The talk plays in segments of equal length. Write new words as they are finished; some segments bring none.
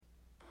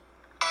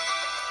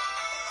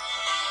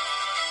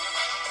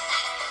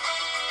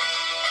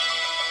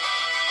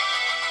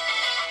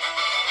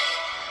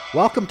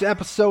Welcome to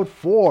episode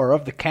 4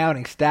 of the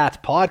Counting Stats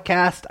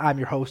podcast. I'm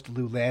your host,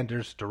 Lou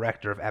Landers,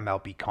 director of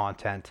MLB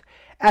content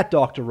at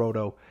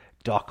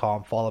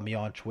drroto.com. Follow me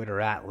on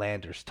Twitter at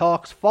Landers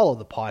Talks. Follow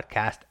the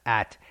podcast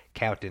at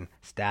Counting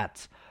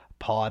Stats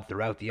Pod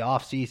throughout the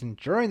offseason.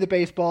 During the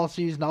baseball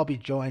season, I'll be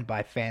joined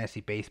by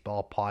fantasy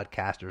baseball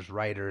podcasters,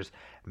 writers,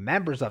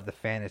 members of the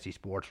Fantasy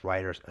Sports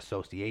Writers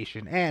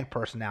Association, and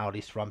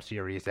personalities from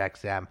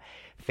SiriusXM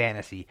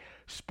Fantasy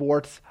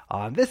Sports.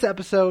 On this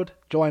episode,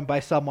 joined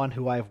by someone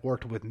who I've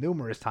worked with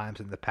numerous times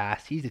in the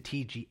past. He's a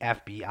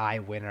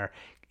TGFBI winner.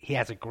 He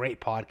has a great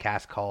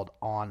podcast called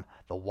On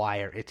the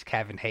Wire. It's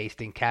Kevin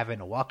Hastings.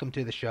 Kevin, welcome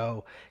to the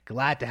show.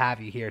 Glad to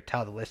have you here.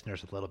 Tell the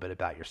listeners a little bit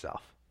about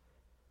yourself.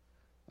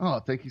 Oh,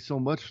 thank you so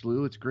much,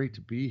 Lou. It's great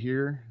to be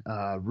here.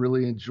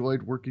 Really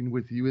enjoyed working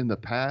with you in the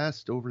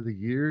past over the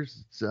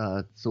years.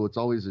 So it's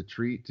always a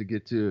treat to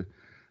get to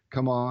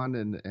come on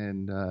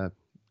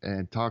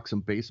and talk some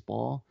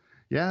baseball.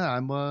 Yeah,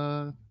 I'm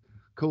a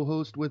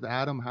co-host with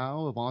Adam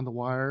Howe of On the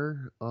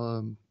Wire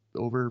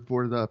over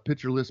for the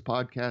Pitcher List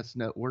Podcast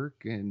Network,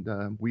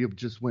 and we have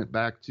just went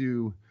back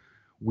to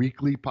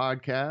weekly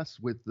podcasts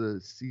with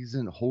the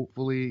season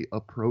hopefully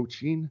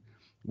approaching.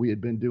 We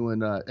had been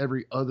doing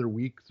every other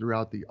week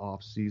throughout the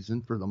off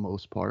season for the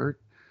most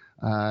part.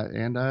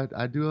 And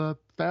I do a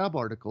Fab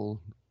article,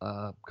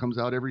 comes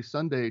out every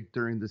Sunday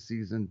during the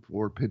season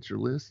for Pitcher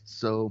List.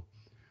 So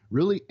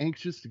really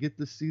anxious to get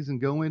this season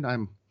going.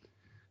 I'm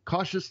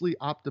cautiously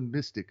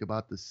optimistic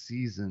about the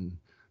season.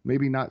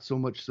 Maybe not so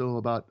much so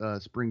about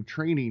spring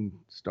training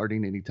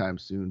starting anytime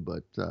soon,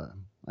 but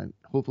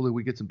hopefully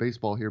we get some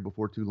baseball here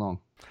before too long.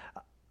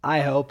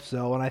 I hope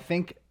so, and I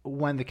think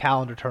when the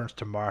calendar turns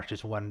to March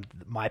is when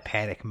my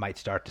panic might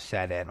start to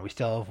set in. We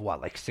still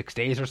have, 6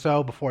 days or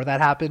so before that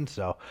happens,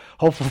 so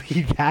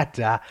hopefully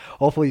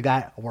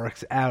that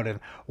works out. And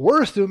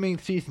we're assuming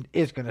the season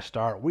is going to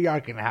start. We are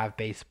going to have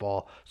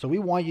baseball, so we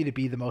want you to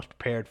be the most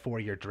prepared for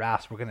your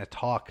drafts. We're going to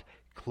talk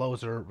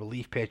closer,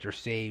 relief pitcher,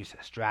 saves,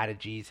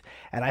 strategies,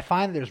 and I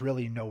find there's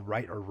really no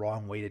right or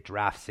wrong way to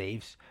draft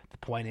saves. The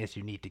point is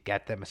you need to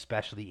get them,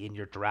 especially in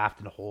your draft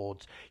and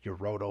holds, your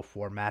roto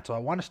format. So I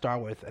want to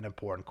start with an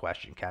important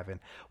question, Kevin.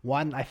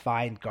 One I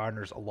find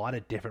garners a lot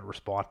of different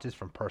responses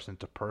from person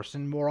to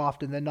person more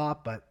often than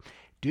not, but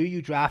do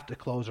you draft a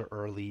closer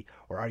early,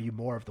 or are you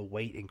more of the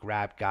wait and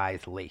grab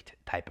guys late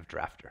type of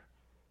drafter?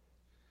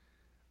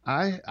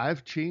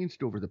 I've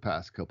changed over the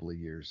past couple of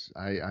years.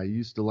 I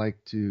used to like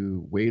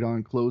to wait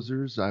on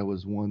closers. I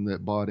was one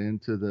that bought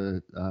into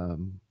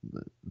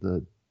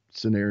the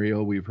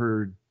scenario we've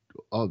heard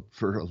of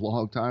for a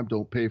long time.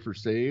 Don't pay for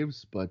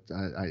saves, but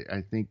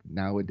I think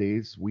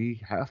nowadays we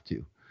have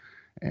to,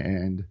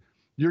 and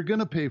you're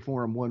gonna pay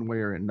for them one way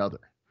or another.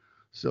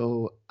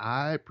 So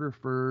I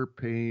prefer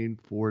paying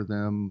for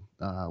them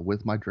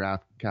with my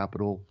draft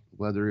capital,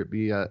 whether it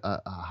be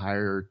a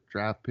higher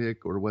draft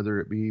pick or whether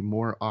it be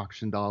more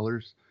auction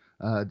dollars,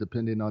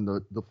 depending on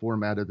the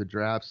format of the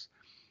drafts.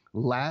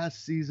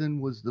 Last season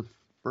was the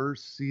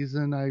first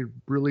season I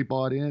really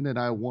bought in, and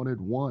I wanted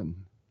one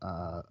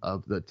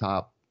of the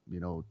top,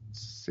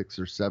 6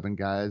 or 7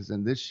 guys.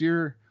 And this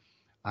year,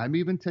 I'm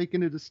even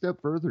taking it a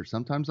step further.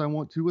 Sometimes I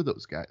want 2 of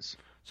those guys.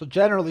 So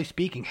generally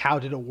speaking, how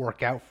did it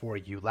work out for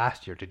you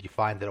last year? Did you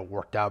find that it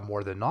worked out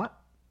more than not?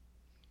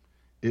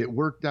 It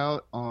worked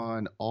out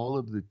on all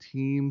of the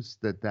teams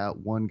that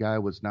one guy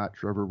was not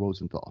Trevor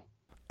Rosenthal.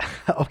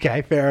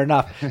 Okay, fair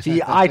enough.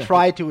 See, I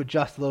tried to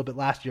adjust a little bit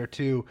last year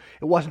too.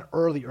 It wasn't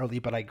early,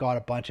 but I got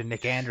a bunch of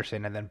Nick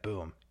Anderson, and then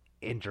boom,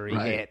 injury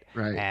hit,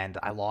 and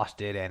I lost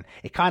it, and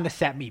it kind of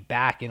set me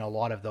back in a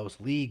lot of those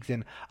leagues.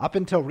 And up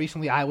until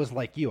recently, I was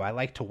like you. I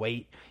like to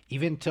wait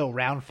even till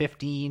round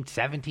 15,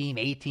 17,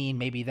 18,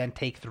 maybe then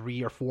take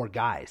 3 or 4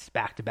 guys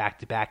back to back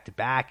to back to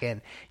back, and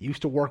it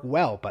used to work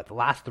well. But the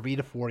last 3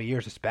 to 4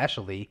 years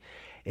especially,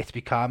 it's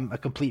become a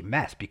complete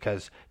mess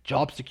because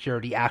job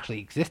security actually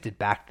existed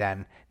back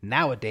then.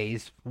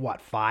 Nowadays,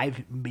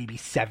 5, maybe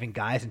 7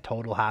 guys in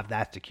total have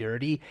that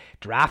security.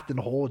 Draft and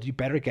hold, you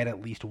better get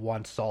at least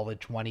one solid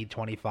 20,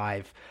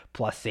 25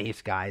 plus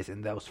saves guys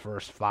in those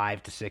first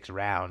 5 to 6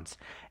 rounds.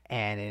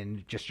 And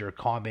in just your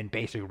common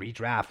basic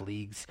redraft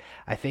leagues,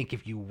 I think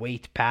if you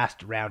wait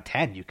past round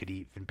 10, you could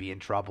even be in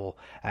trouble.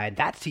 And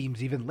that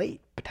seems even late,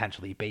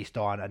 potentially, based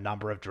on a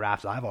number of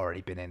drafts I've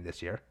already been in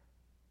this year.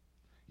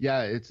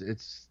 Yeah,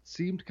 it's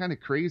seemed kind of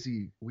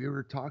crazy. We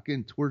were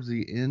talking towards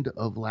the end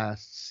of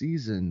last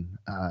season,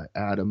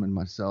 Adam and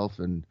myself,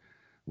 and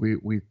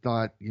we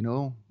thought,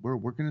 we're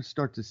going to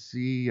start to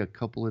see a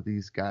couple of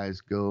these guys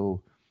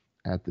go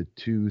at the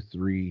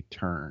 2-3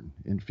 turn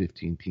in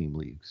 15-team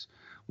leagues.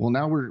 Well,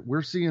 now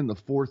we're seeing the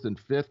 4th and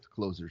 5th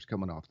closers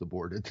coming off the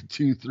board at the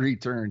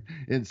 2-3 turn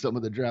in some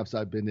of the drafts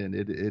I've been in.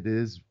 It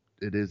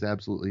is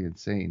absolutely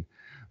insane.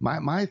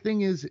 My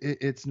thing is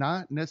it's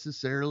not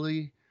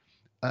necessarily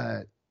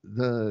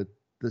the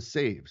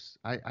saves.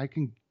 I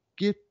can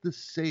get the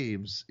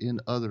saves in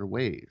other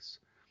ways,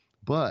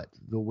 but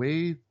the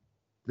way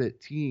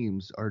that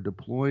teams are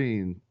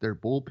deploying their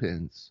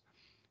bullpens,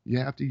 you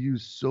have to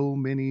use so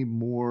many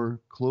more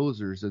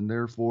closers, and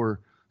therefore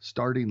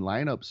starting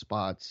lineup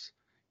spots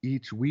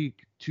each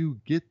week to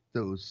get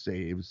those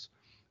saves.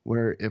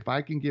 Where if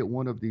I can get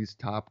one of these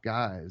top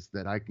guys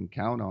that I can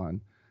count on,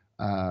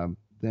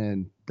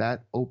 then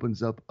that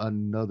opens up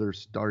another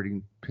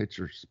starting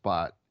pitcher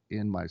spot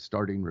in my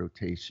starting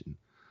rotation.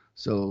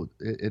 So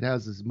it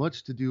has as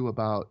much to do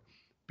about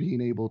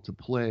being able to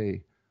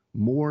play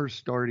more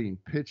starting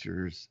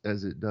pitchers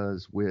as it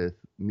does with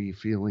me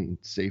feeling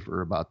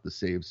safer about the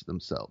saves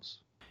themselves.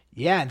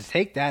 Yeah, and to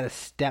take that a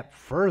step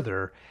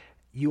further,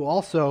 you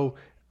also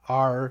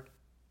are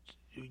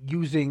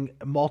using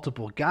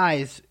multiple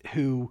guys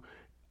who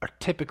are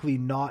typically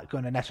not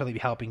going to necessarily be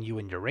helping you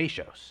in your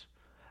ratios.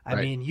 I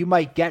mean, you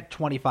might get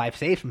 25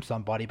 saves from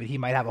somebody, but he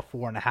might have a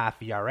 4.5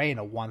 ERA and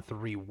a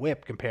 1.3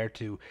 WHIP compared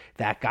to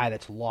that guy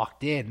that's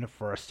locked in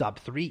for a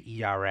sub-3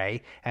 ERA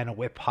and a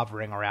WHIP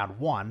hovering around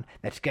 1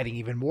 that's getting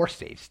even more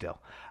saves still.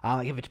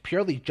 If it's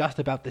purely just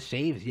about the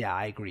saves, yeah,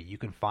 I agree. You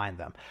can find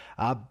them.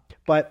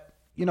 But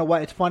you know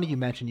what? It's funny you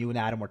mentioned you and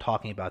Adam were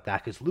talking about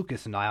that because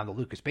Lucas and I on the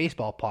Lucas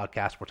Baseball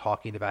podcast were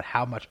talking about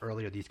how much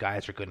earlier these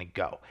guys are going to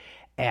go.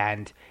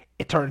 And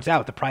it turns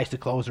out the price to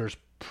closers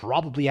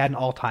probably at an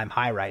all-time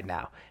high right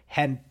now.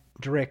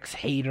 Hendricks,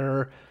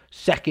 Hader,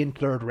 second,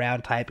 third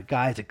round type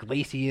guys.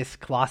 Iglesias,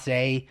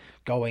 Clase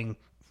going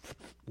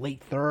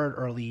late third,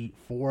 early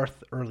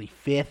fourth, early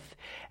fifth.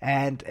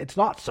 And it's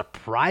not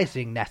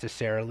surprising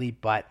necessarily,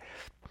 but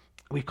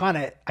we've kind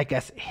of, I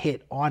guess,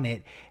 hit on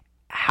it.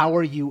 How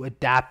are you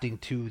adapting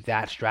to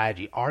that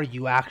strategy? Are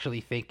you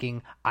actually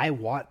thinking, I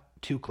want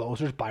 2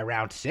 closers by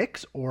round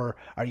 6, or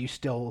are you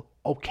still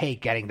okay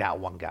getting that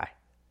one guy?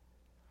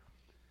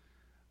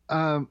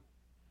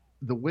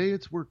 The way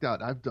it's worked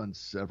out, I've done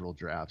several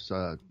drafts,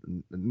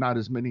 not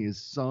as many as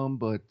some,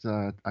 but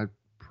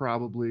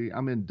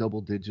I'm in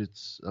double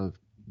digits of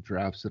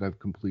drafts that I've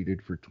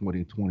completed for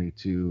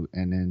 2022.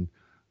 And in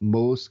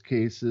most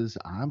cases,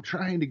 I'm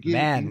trying to get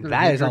Man,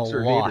 that is a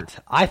lot.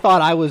 I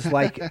thought I was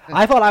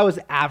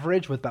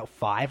average with about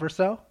 5 or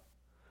so.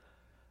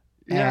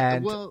 Yeah,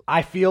 and well,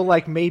 I feel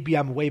like maybe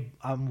I'm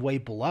way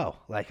below.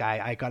 Like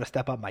I got to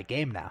step up my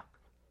game now.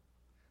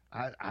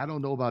 I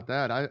don't know about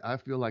that. I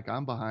feel like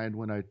I'm behind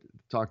when I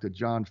talked to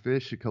John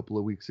Fish a couple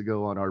of weeks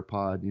ago on our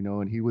pod,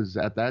 and he was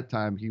at that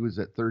time, he was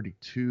at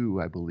 32,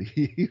 I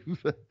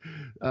believe.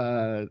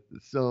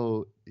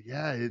 So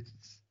yeah,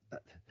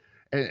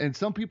 and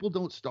some people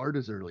don't start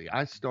as early.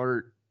 I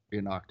start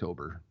in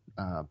October,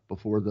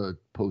 before the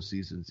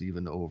postseason's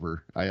even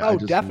over. I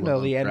just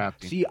definitely. And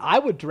see, I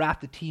would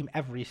draft a team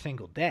every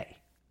single day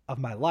of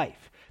my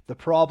life. The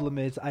problem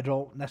is I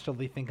don't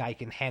necessarily think I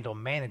can handle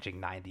managing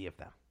 90 of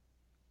them.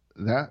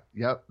 And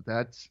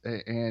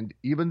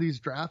even these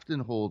draft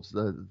and holds,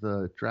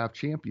 the draft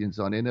champions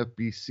on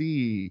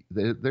NFBC,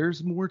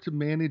 there's more to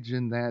manage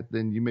in that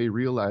than you may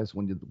realize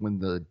when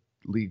the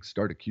leagues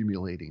start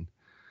accumulating.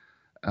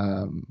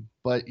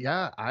 But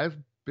yeah, I've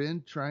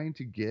been trying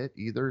to get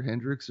either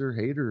Hendricks or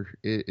Hader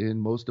in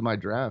most of my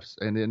drafts,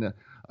 and in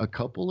a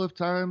couple of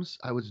times,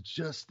 I was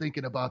just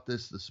thinking about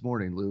this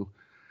morning, Lou.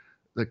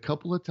 The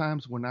couple of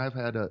times when I've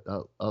had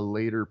a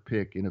later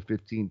pick in a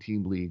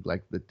 15-team league,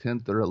 like the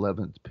 10th or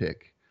 11th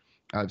pick,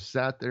 I've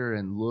sat there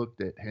and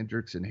looked at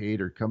Hendricks and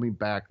Hader coming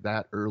back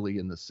that early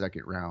in the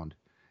second round,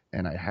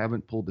 and I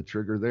haven't pulled the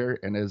trigger there.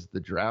 And as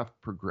the draft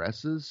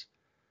progresses,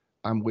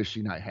 I'm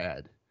wishing I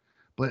had.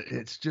 But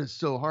it's just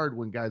so hard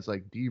when guys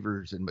like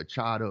Devers and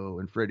Machado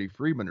and Freddie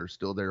Freeman are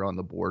still there on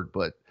the board.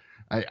 But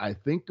I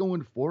think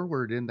going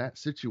forward in that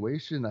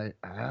situation,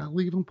 I'll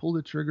even pull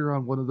the trigger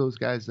on one of those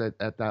guys at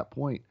that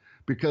point.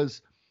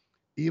 Because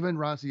even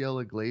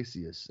Raziel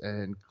Iglesias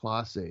and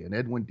Clase and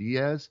Edwin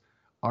Diaz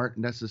aren't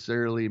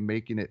necessarily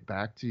making it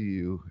back to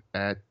you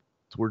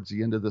towards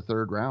the end of the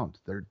third round.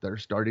 They're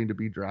starting to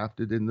be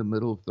drafted in the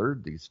middle of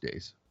third these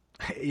days.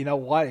 You know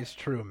what? It's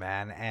true,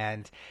 man.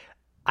 And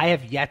I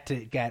have yet to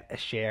get a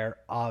share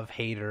of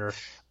Hader,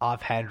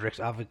 of Hendricks,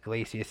 of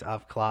Iglesias,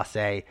 of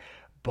Clase.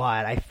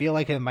 But I feel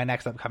like in my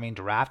next upcoming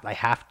draft, I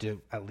have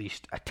to at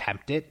least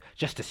attempt it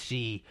just to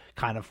see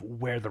kind of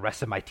where the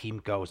rest of my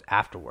team goes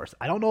afterwards.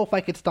 I don't know if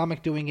I could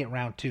stomach doing it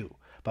round 2,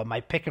 but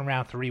my pick in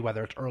round 3,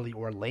 whether it's early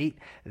or late,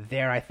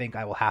 there I think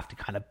I will have to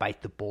kind of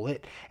bite the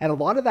bullet. And a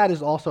lot of that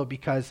is also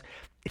because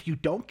if you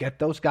don't get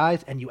those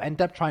guys and you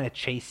end up trying to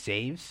chase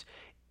saves,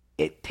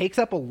 it takes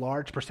up a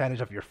large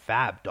percentage of your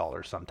fab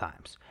dollars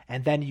sometimes.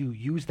 And then you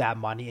use that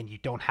money and you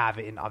don't have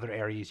it in other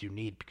areas you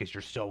need because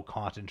you're so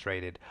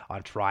concentrated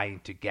on trying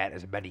to get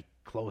as many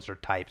closer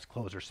types,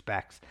 closer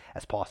specs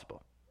as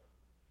possible.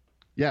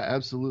 Yeah,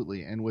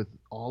 absolutely. And with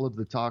all of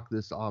the talk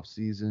this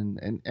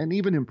offseason and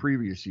even in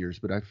previous years,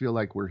 but I feel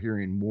like we're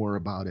hearing more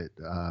about it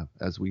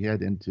as we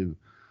head into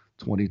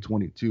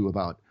 2022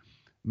 about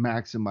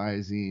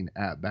maximizing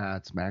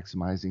at-bats,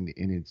 maximizing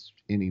the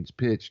innings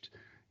pitched.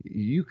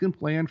 You can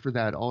plan for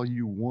that all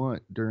you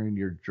want during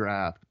your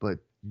draft, but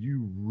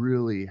you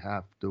really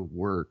have to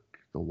work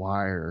the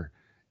wire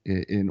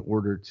in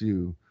order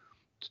to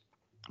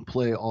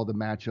play all the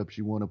matchups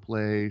you want to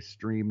play,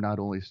 not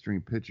only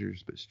stream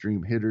pitchers, but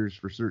stream hitters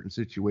for certain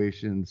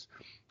situations.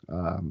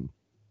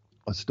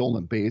 a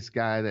stolen base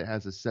guy that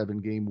has a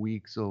 7-game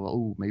week.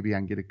 So, maybe I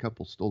can get a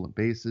couple stolen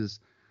bases.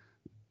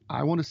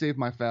 I want to save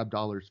my fab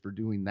dollars for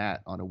doing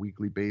that on a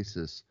weekly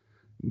basis,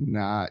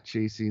 not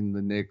chasing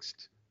the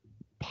next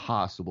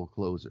possible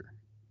closer.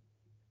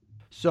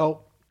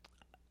 So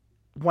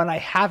when I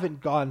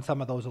haven't gotten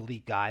some of those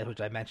elite guys,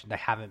 which I mentioned I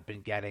haven't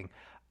been getting,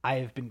 I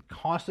have been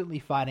constantly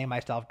finding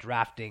myself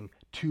drafting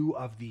 2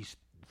 of these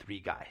 3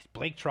 guys,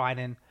 Blake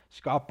Treinen,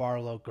 Scott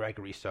Barlow,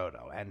 Gregory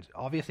Soto. And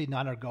obviously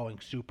none are going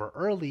super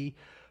early,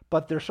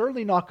 but they're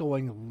certainly not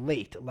going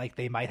late like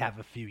they might have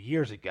a few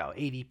years ago.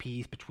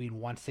 ADPs between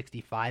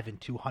 165 and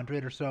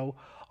 200 or so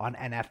on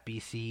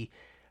NFBC.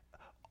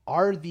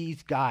 Are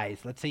these guys,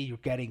 let's say you're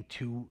getting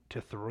 2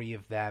 to 3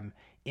 of them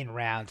in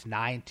rounds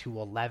 9 to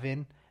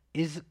 11,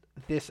 is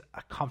this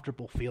a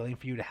comfortable feeling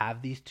for you to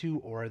have these 2,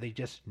 or are they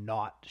just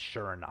not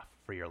sure enough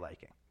for your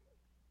liking?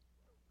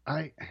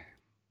 I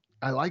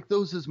like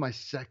those as my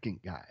second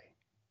guy.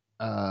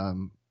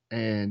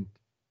 And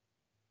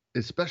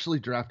especially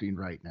drafting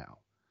right now.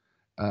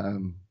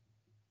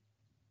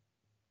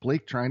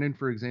 Blake Treinen,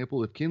 for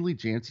example, if Kenley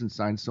Jansen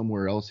signs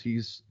somewhere else,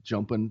 he's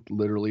jumping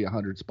literally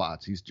 100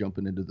 spots. He's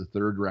jumping into the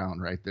 3rd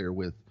round right there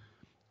with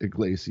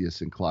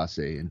Iglesias and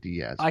Clase and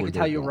Diaz. I can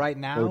tell you right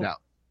now, no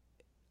doubt.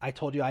 I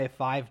told you I have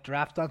 5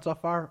 drafts done so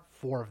far.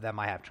 4 of them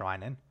I have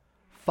Treinen.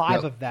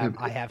 5 of them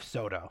I have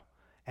Soto.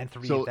 And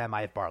 3 of them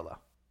I have Barlow.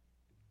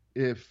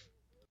 If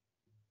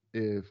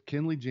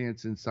Kenley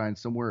Jansen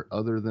signs somewhere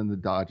other than the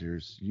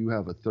Dodgers, you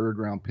have a 3rd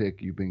round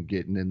pick you've been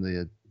getting in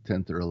the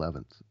 10th or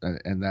 11th,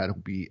 and that'll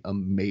be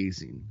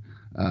amazing.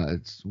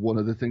 It's one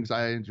of the things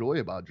I enjoy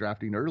about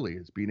drafting early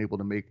is being able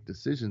to make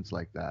decisions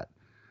like that.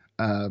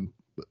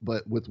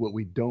 But with what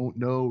we don't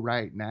know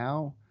right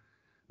now,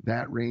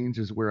 that range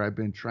is where I've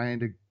been trying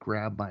to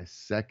grab my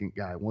second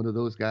guy. One of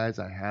those guys,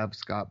 I have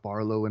Scott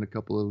Barlow in a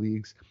couple of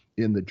leagues.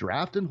 In the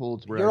draft and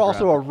holds where you're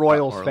also a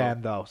Royals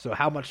fan, though. So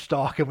how much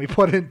stock can we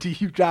put into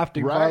you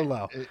drafting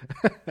Barlow?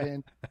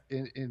 And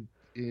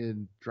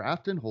in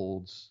draft and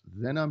holds,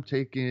 then I'm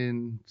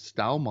taking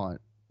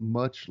Stalmont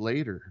much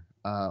later,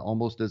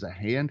 almost as a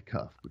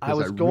handcuff. I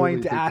was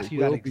going to ask you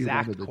that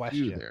exact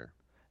question. There.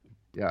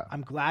 Yeah,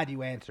 I'm glad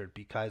you answered,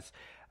 because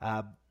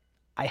I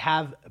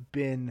have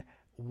been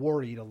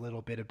worried a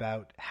little bit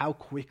about how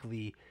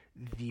quickly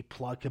the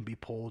plug can be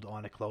pulled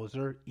on a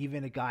closer.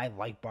 Even a guy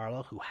like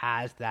Barlow, who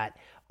has that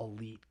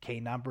elite K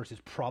numbers, is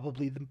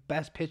probably the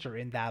best pitcher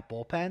in that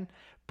bullpen.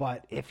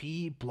 But if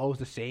he blows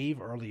the save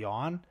early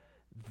on,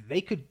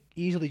 they could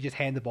easily just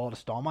hand the ball to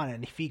Stallman,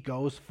 and if he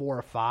goes 4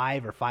 or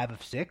 5 or 5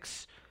 of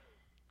 6,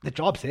 the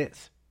job's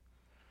his.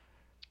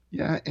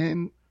 Yeah,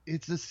 and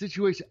it's a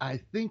situation. I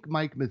think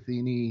Mike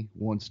Matheny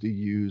wants to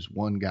use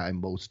one guy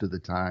most of the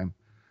time,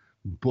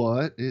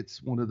 but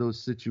it's one of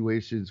those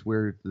situations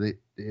where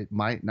it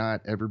might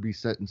not ever be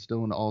set in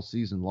stone all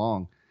season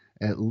long.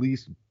 At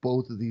least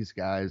both of these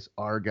guys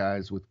are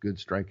guys with good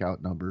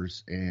strikeout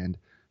numbers and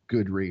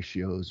good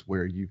ratios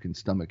where you can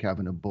stomach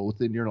having them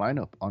both in your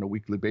lineup on a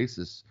weekly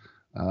basis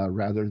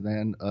rather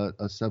than a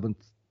 7th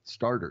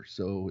starter.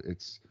 So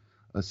it's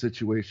a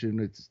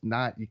situation.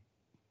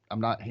 I'm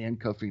not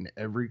handcuffing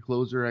every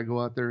closer I go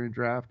out there and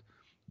draft,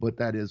 but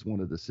that is one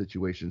of the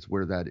situations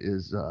where that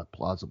is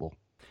plausible.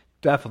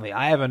 Definitely.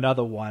 I have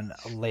another one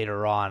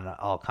later on.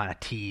 I'll kind of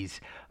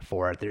tease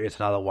for it. There is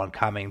another one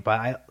coming, but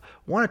I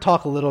want to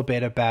talk a little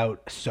bit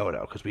about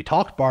Soto, because we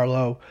talked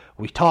Barlow,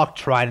 we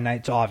talked Treinen.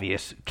 It's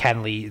obvious.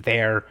 Kenley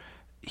there,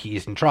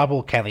 he's in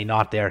trouble. Kenley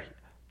not there,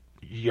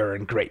 you're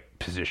in great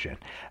position.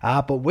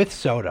 But with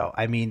Soto,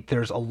 I mean,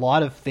 there's a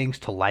lot of things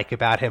to like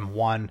about him.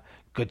 One,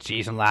 good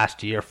season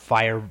last year,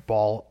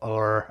 fireball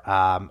or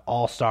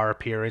all-star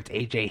appearance.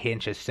 AJ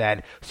Hinch has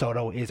said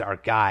Soto is our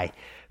guy,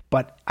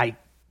 but I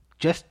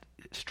just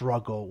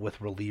struggle with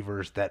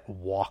relievers that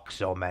walk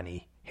so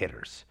many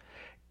hitters.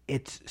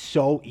 It's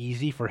so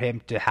easy for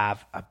him to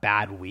have a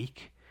bad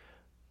week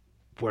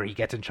where he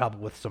gets in trouble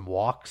with some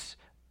walks,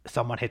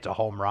 someone hits a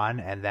home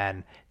run, and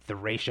then the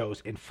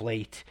ratios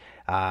inflate.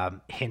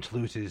 Hinch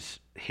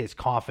loses his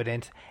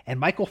confidence, and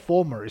Michael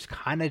Fulmer is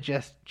kind of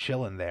just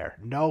chilling there.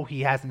 No,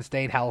 he hasn't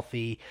stayed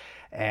healthy,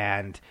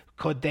 and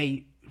could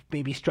they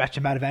maybe stretch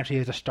him out eventually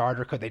as a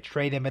starter? Could they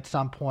trade him at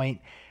some point?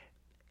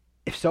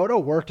 If Soto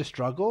were to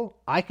struggle,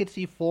 I could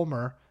see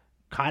Fulmer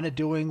kind of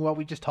doing what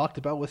we just talked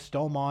about with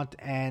Stallmont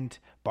and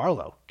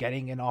Barlow,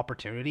 getting an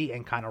opportunity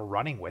and kind of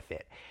running with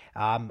it.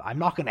 I'm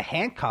not going to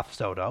handcuff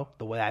Soto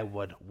the way I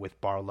would with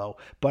Barlow,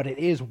 but it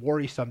is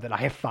worrisome that I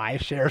have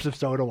 5 shares of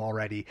Soto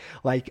already.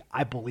 Like,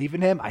 I believe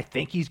in him. I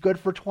think he's good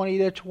for 20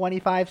 to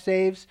 25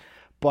 saves,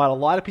 but a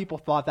lot of people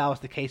thought that was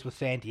the case with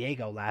San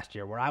Diego last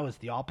year, where I was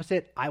the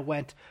opposite. I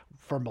went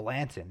for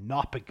Melancon,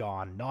 not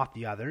Pagan, not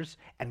the others,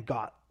 and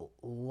got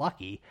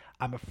lucky.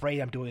 I'm afraid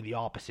I'm doing the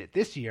opposite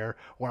this year,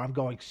 where I'm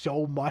going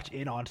so much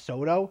in on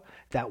Soto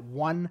that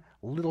one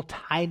little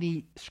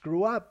tiny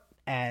screw up,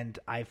 and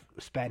I've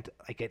spent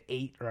like an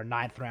 8th or a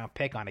 9th round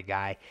pick on a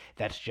guy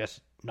that's just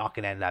not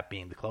going to end up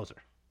being the closer.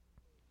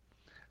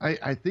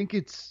 I think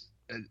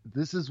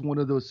this is one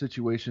of those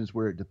situations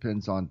where it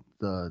depends on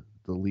the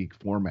the league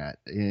format.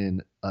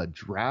 In a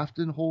draft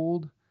and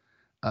hold,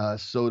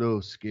 Soto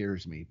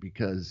scares me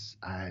because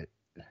I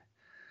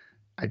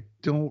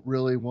don't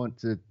really want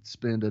to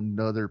spend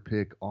another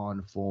pick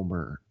on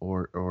Fulmer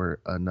or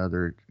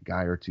another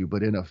guy or two.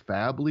 But in a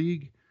fab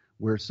league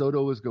where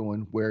Soto is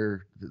going,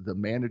 where the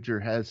manager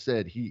has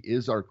said he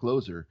is our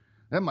closer,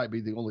 that might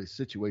be the only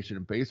situation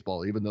in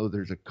baseball, even though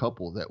there's a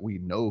couple that we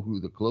know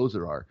who the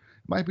closer are.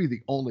 It might be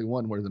the only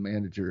one where the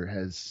manager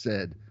has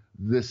said,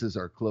 this is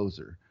our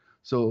closer.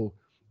 So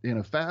in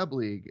a fab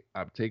league,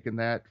 I'm taking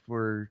that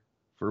for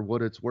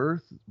what it's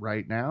worth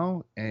right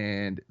now.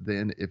 And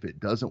then if it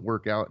doesn't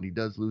work out and he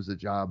does lose the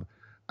job,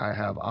 I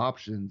have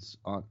options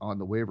on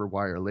the waiver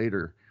wire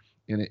later.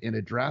 In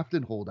a draft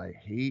and hold, I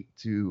hate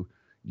to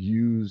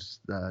use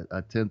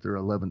a 10th or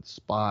 11th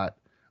spot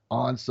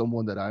on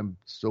someone that I'm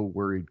so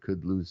worried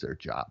could lose their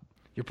job.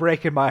 You're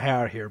breaking my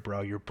heart here,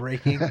 bro. You're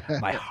breaking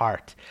my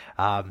heart.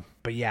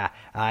 But yeah,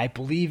 I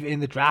believe in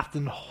the draft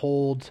and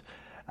hold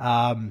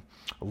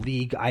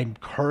league I'm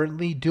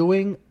currently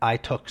doing, I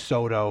took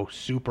Soto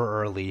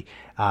super early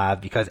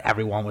because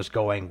everyone was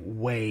going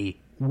way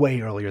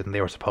earlier than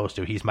they were supposed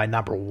to. He's my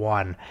number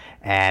one,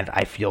 and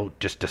I feel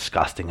just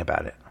disgusting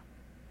about it.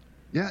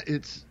 Yeah,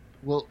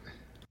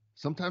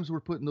 sometimes we're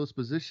put in those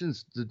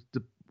positions to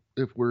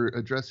if we're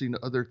addressing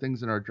other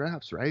things in our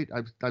drafts, right?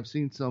 I've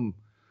seen some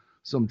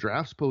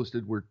drafts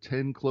posted where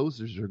 10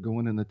 closers are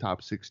going in the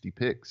top 60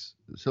 picks.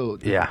 So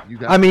yeah, you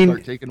got to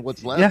start taking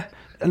what's left. Yeah,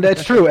 and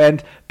that's true.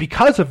 And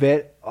because of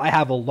it, I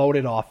have a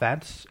loaded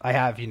offense. I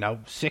have,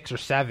 6 or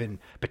 7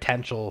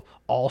 potential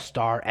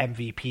all-star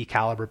MVP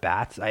caliber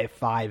bats. I have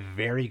 5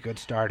 very good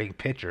starting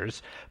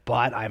pitchers,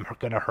 but I'm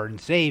going to hurt in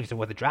saves. And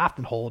with a draft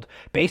and hold,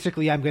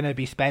 basically I'm going to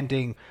be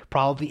spending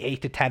probably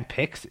 8 to 10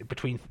 picks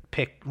between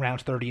pick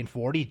rounds 30 and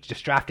 40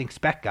 just drafting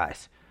spec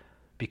guys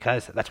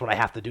because that's what I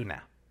have to do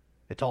now.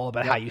 It's all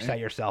about how you set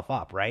yourself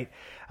up, right?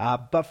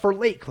 But for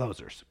late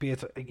closers,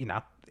 because,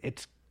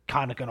 it's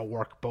kind of going to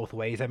work both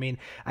ways. I mean,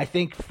 I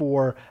think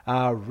for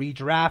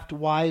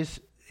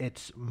redraft-wise,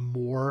 it's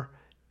more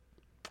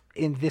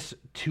in this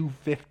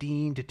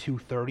 215 to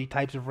 230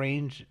 types of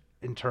range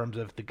in terms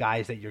of the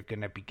guys that you're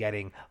going to be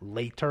getting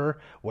later,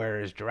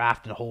 whereas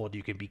draft and hold,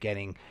 you can be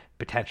getting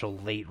potential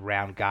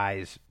late-round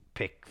guys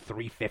pick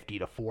 350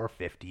 to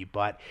 450,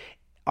 but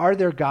are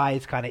there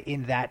guys kind of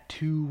in that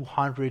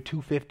 200,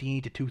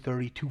 215 to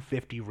 230,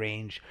 250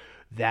 range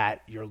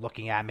that you're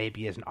looking at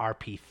maybe as an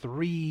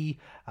RP3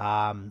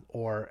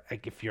 or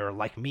if you're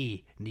like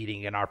me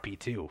needing an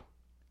RP2?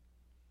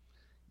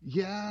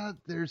 Yeah,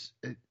 it's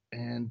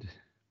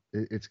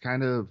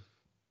kind of,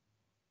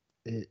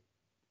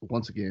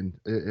 once again,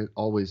 it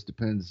always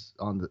depends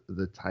on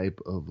the type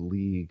of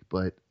league,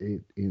 but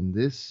in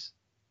this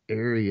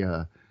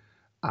area,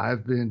 I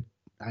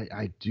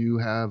do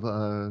have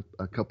a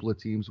couple of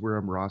teams where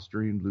I'm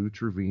rostering Lou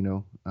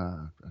Trivino.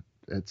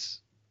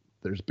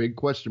 There's big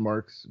question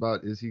marks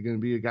about, is he going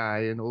to be a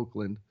guy in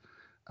Oakland?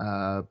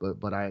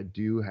 But I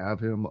do have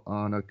him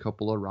on a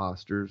couple of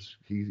rosters.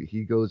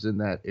 He goes in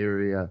that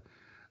area.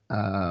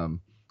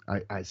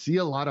 I see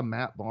a lot of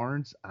Matt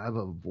Barnes. I've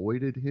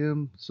avoided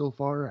him so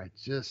far. I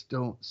just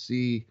don't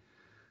see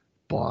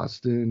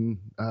Boston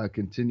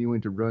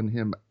continuing to run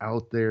him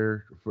out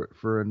there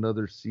for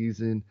another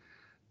season.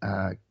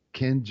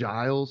 Ken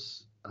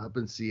Giles up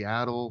in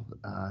Seattle,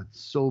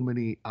 so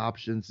many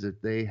options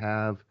that they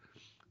have.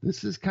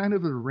 This is kind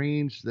of a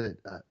range that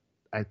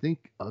I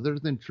think other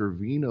than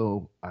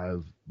Trevino,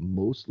 I've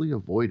mostly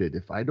avoided.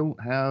 If I don't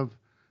have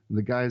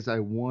the guys I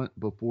want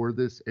before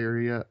this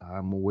area,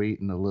 I'm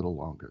waiting a little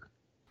longer.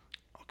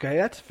 Okay,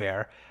 that's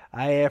fair.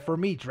 For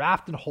me,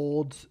 draft and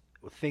holds,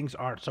 things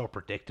aren't so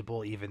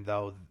predictable, even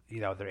though, their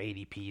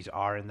ADPs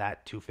are in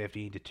that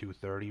 250 to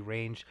 230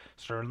 range.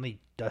 Certainly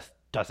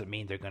doesn't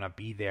mean they're going to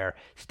be there.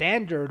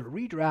 Standard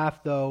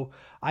redraft, though,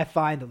 I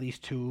find at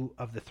least 2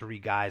 of the 3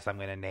 guys I'm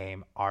going to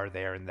name are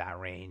there in that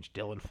range.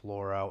 Dylan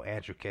Floro,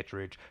 Andrew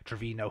Kittredge,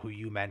 Trevino, who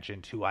you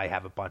mentioned, who I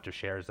have a bunch of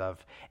shares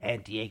of,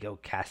 and Diego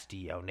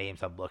Castillo,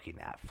 names I'm looking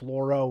at.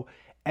 Floro,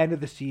 end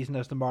of the season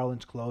as the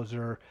Marlins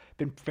closer,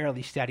 been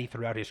fairly steady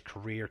throughout his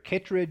career.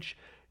 Kittredge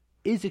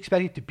is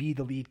expected to be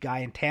the lead guy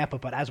in Tampa,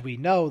 but as we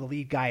know, the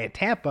lead guy in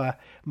Tampa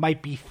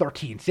might be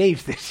 13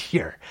 saves this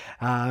year.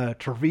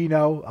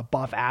 Trevino,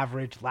 above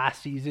average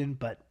last season,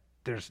 but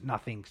there's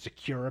nothing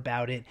secure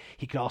about it.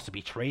 He could also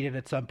be traded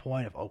at some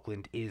point if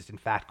Oakland is, in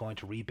fact, going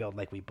to rebuild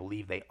like we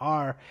believe they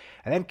are.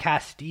 And then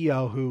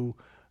Castillo, who,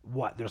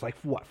 there's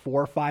 4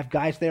 or 5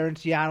 guys there in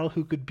Seattle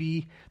who could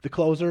be the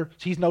closer.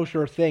 So he's no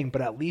sure thing,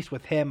 but at least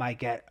with him, I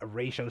get a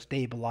ratio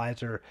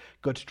stabilizer,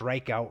 good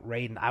strikeout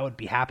rate, and I would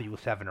be happy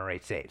with 7 or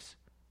 8 saves.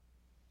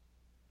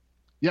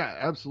 Yeah,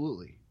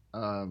 absolutely.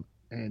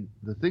 And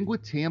the thing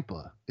with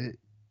Tampa,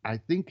 I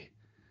think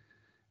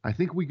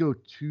we go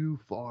too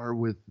far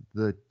with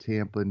the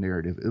Tampa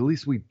narrative. At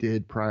least we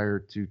did prior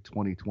to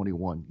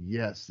 2021.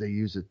 Yes, they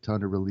use a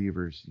ton of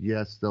relievers.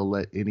 Yes, they'll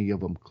let any of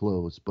them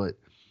close, but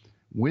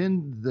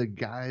when the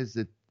guys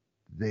that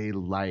they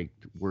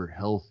liked were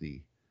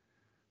healthy,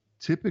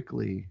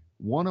 typically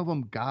one of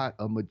them got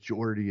a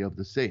majority of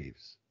the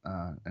saves.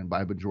 And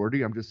by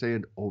majority, I'm just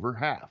saying over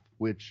half,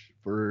 which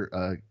for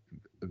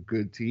a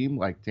good team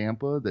like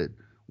Tampa that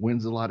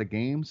wins a lot of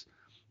games,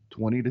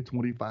 20 to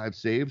 25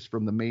 saves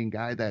from the main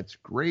guy, that's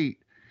great.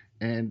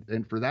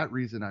 And for that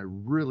reason, I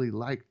really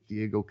liked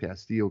Diego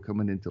Castillo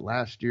coming into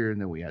last year. And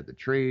then we had the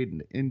trade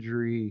and the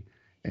injury.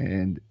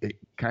 And it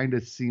kind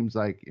of seems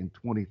like in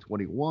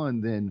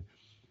 2021, then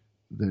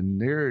the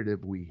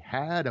narrative we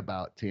had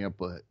about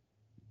Tampa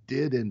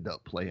did end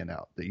up playing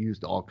out. They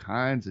used all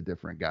kinds of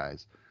different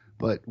guys.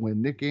 But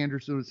when Nick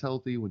Anderson is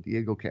healthy, when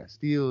Diego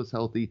Castillo is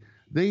healthy,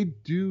 they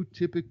do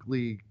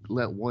typically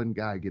let one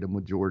guy get a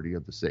majority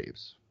of the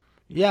saves.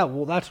 Yeah,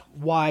 well, that's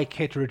why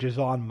Kittredge is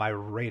on my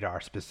radar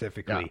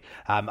specifically.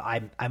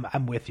 Yeah.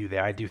 I'm with you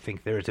there. I do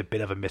think there's a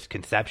bit of a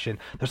misconception.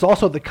 There's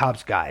also the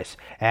Cubs guys,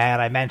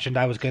 and I mentioned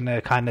I was going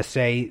to kind of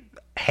say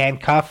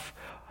handcuff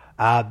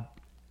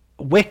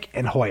Wick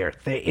and Hoyer.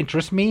 They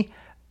interest me.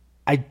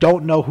 I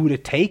don't know who to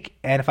take,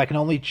 and if I can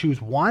only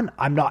choose one,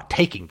 I'm not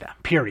taking them,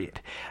 period.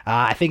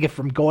 I think if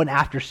I'm going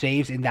after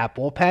saves in that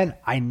bullpen,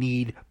 I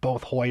need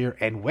both Hoyer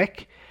and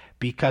Wick,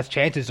 because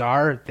chances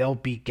are they'll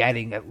be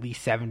getting at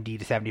least 70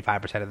 to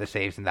 75% of the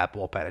saves in that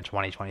bullpen in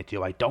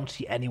 2022. I don't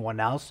see anyone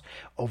else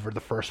over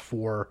the first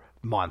 4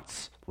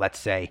 months, let's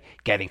say,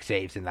 getting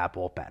saves in that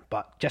bullpen.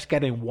 But just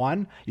getting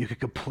one, you could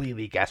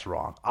completely guess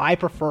wrong. I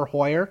prefer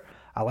Hoyer.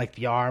 I like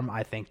the arm.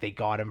 I think they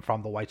got him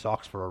from the White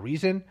Sox for a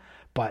reason,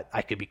 but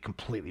I could be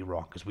completely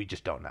wrong because we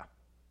just don't know.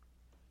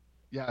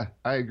 Yeah,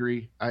 I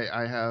agree.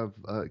 I have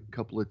a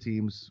couple of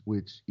teams,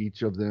 which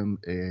each of them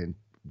and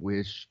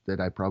wish that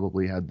I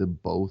probably had them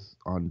both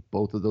on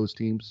both of those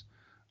teams.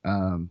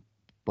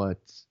 But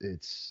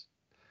it's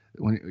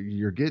when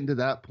you're getting to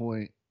that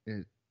point,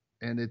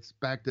 and it's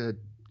back to,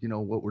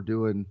 what we're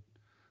doing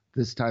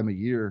this time of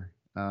year.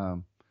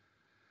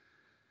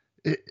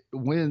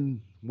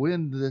 When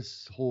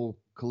this whole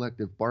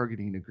collective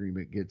bargaining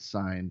agreement gets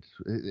signed,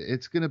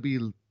 it's going to be,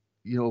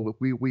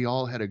 we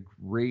all had a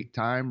great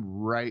time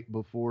right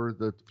before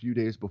the few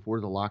days before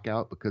the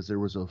lockout, because there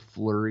was a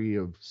flurry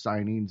of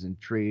signings and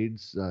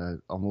trades,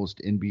 almost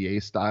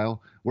NBA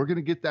style. We're going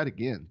to get that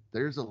again.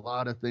 There's a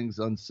lot of things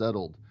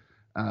unsettled.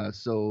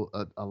 So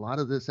a lot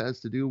of this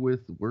has to do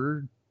with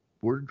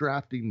we're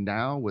drafting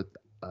now with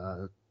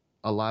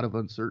a lot of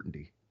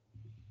uncertainty.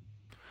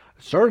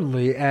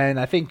 Certainly, and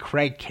I think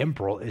Craig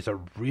Kimbrell is a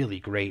really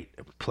great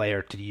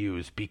player to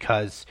use,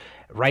 because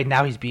right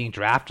now he's being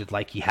drafted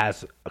like he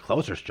has a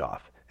closer's job.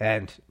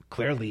 And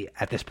clearly,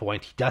 at this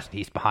point, he doesn't.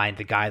 He's behind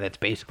the guy that's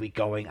basically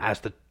going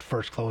as the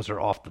first closer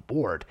off the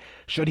board.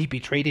 Should he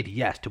be traded?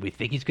 Yes. Do we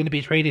think he's going to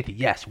be traded?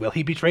 Yes. Will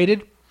he be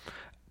traded?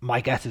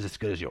 My guess is as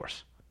good as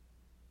yours.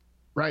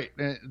 Right.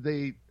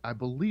 I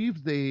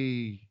believe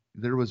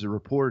there was a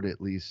report,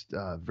 at least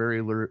very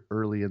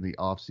early in the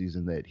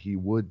offseason, that he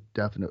would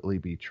definitely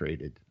be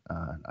traded.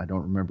 I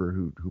don't remember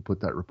who put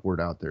that report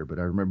out there, but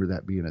I remember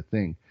that being a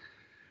thing.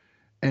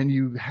 And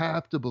you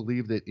have to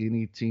believe that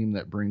any team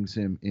that brings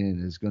him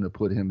in is going to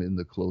put him in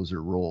the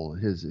closer role.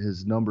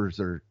 His numbers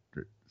are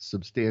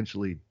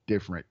substantially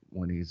different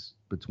when he's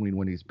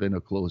been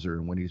a closer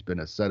and when he's been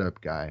a setup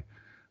guy.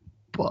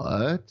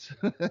 But,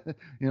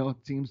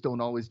 teams don't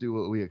always do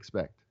what we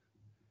expect.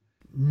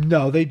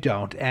 No, they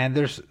don't. And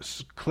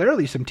there's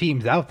clearly some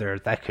teams out there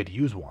that could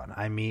use one.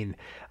 I mean,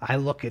 I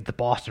look at the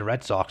Boston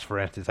Red Sox, for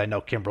instance. I know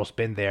Kimbrell's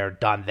been there,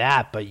 done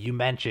that, but you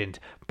mentioned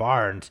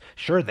Barnes.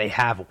 Sure, they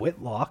have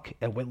Whitlock,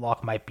 and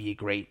Whitlock might be a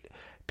great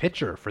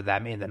pitcher for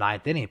them in the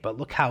ninth inning, but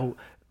look how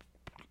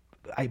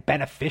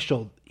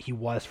beneficial he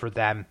was for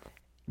them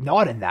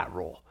not in that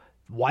role.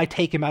 Why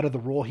take him out of the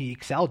role he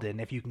excelled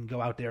in if you can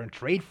go out there and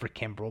trade for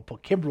Kimbrell,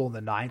 put Kimbrell in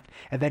the ninth,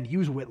 and then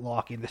use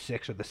Whitlock in the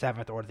 6th or the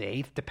 7th or the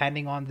 8th,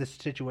 depending on the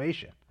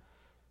situation?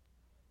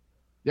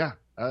 Yeah,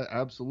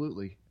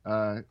 absolutely.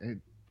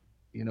 And,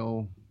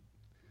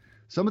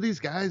 some of these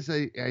guys,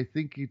 I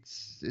think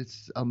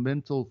it's a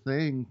mental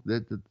thing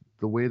that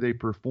the way they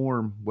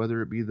perform,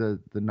 whether it be the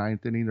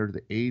 9th inning or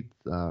the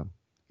 8th.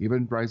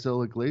 Even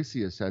Raisel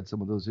Iglesias had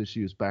some of those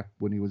issues back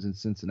when he was in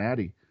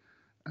Cincinnati.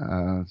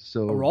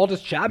 So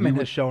Aroldis Chapman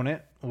has shown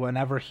it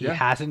whenever he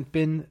hasn't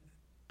been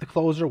the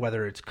closer,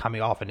 whether it's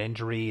coming off an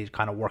injury,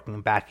 kind of working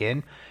back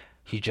in.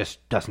 He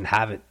just doesn't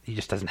have it. He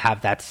just doesn't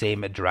have that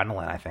same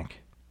adrenaline, I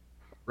think.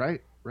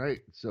 Right.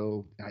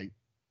 So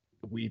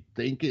we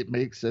think it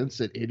makes sense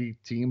that any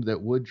team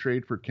that would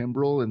trade for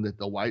Kimbrell, and that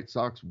the White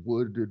Sox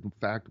would in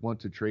fact want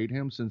to trade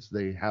him since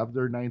they have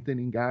their 9th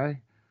inning guy.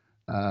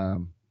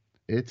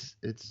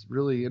 It's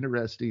really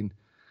interesting.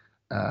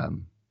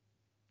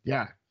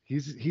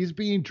 He's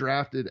being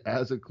drafted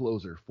as a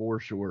closer for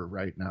sure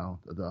right now.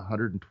 The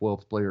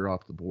 112th player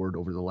off the board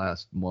over the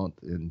last month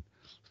in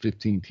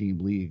 15-team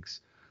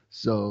leagues.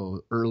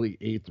 So early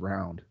 8th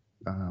round.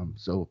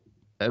 So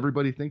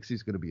everybody thinks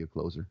he's going to be a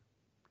closer.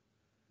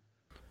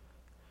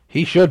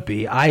 He should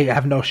be. I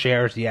have no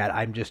shares yet.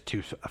 I'm just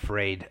too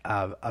afraid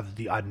of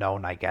the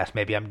unknown, I guess.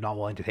 Maybe I'm not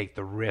willing to take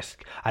the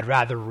risk. I'd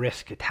rather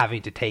risk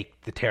having to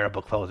take the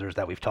terrible closers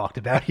that we've talked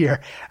about here.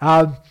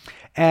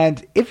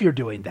 And if you're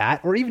doing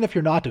that, or even if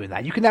you're not doing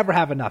that, you can never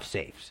have enough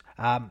saves.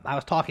 I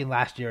was talking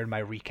last year in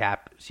my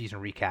season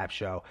recap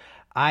show.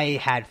 I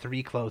had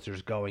 3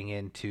 closers going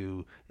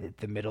into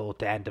the middle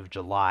to end of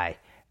July,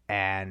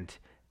 and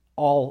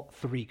all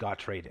 3 got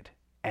traded.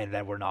 And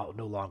then we're no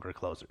longer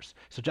closers.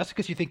 So just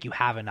because you think you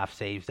have enough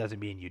saves doesn't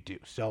mean you do.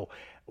 So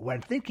when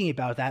thinking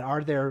about that,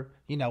 are there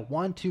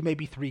 1, 2,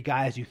 maybe 3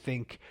 guys you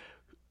think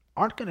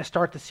aren't going to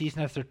start the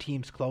season as their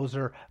team's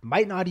closer,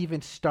 might not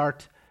even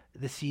start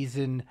the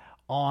season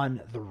on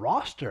the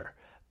roster,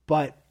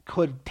 but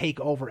could take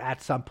over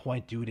at some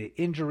point due to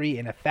injury,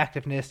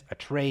 ineffectiveness, a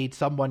trade,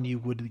 someone you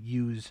would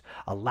use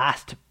a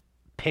last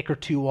pick or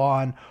 2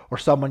 on, or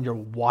someone you're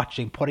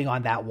watching, putting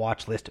on that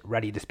watch list,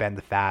 ready to spend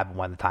the fab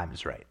when the time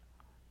is right?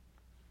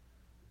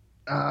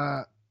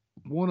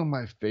 One of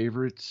my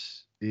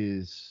favorites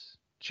is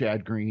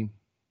Chad Green.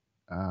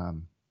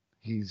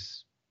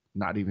 He's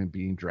not even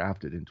being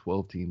drafted in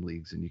 12-team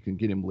leagues, and you can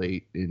get him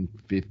late in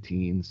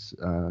 15s.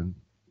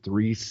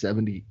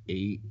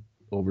 378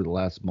 over the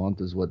last month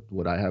is what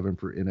I have him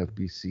for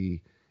NFBC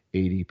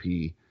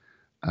ADP.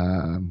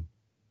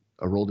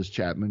 Aroldis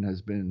Chapman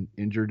has been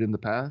injured in the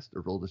past.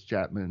 Aroldis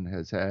Chapman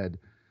has had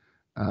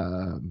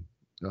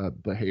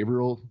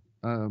behavioral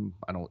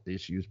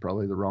issues,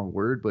 probably the wrong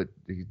word, but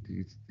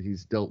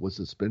he's dealt with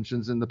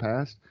suspensions in the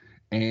past,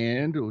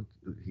 and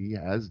he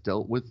has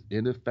dealt with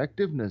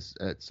ineffectiveness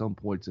at some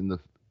points in the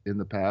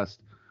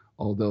past,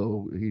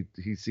 although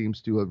he seems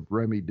to have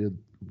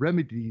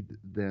remedied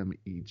them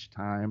each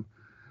time.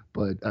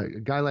 But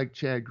a guy like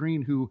Chad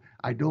Green, who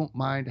I don't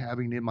mind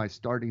having in my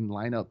starting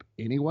lineup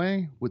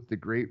anyway, with the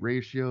great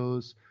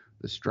ratios,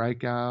 the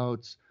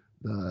strikeouts,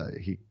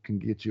 he can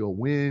get you a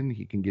win,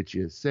 he can get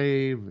you a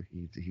save.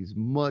 He's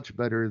much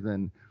better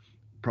than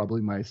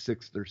probably my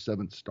 6th or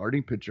 7th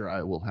starting pitcher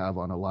I will have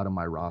on a lot of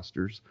my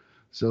rosters.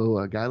 So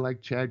a guy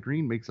like Chad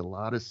Green makes a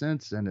lot of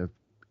sense. And if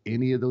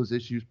any of those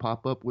issues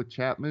pop up with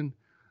Chapman,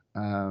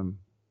 Loaisiga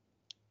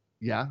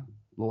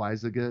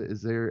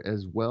is there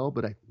as well.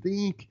 But I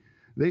think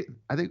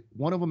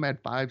one of them had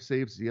 5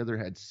 saves, the other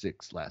had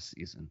 6 last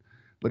season.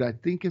 But I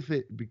think if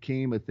it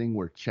became a thing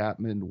where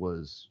Chapman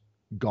was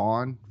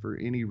gone for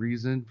any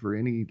reason, for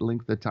any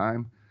length of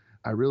time,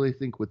 I really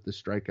think with the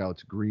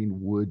strikeouts,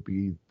 Green would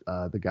be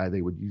the guy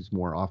they would use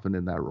more often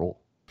in that role.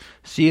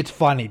 See, it's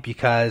funny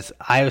because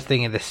I was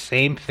thinking the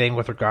same thing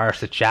with regards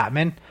to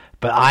Chapman,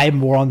 but I'm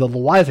more on the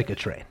Loaisiga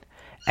train.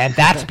 And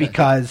that's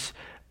because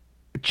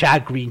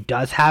Chad Green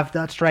does have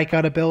that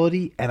strikeout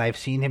ability, and I've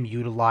seen him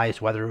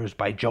utilized, whether it was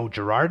by Joe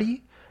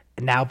Girardi,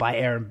 and now by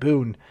Aaron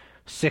Boone.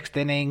 6th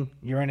inning,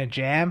 you're in a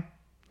jam,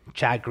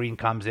 Chad Green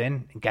comes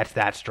in and gets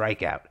that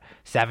strikeout.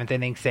 7th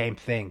inning, same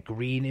thing.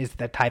 Green is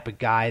the type of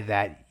guy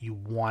that you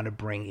want to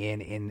bring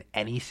in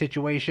any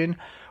situation,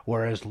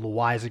 whereas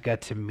Loaisiga,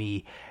 to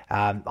me,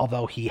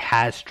 although he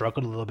has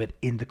struggled a little bit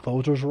in the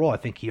closer's role, I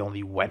think he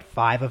only went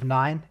 5 of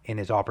 9 in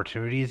his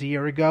opportunities a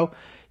year ago.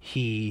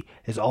 He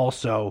has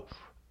also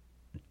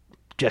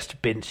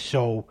just been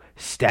so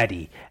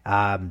steady,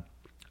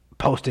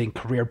 posting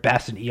career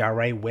best in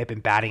ERA, WHIP,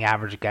 and batting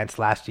average against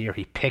last year.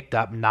 He picked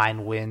up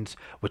 9 wins,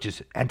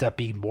 which ends up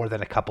being more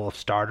than a couple of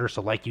starters.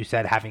 So like you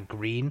said, having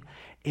Green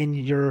in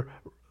your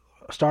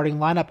starting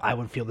lineup, I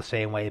would feel the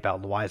same way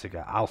about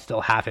Loaisiga. I'll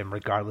still have him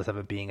regardless of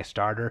him being a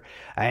starter.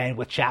 And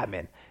with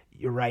Chapman,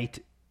 you're right,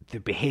 the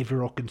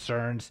behavioral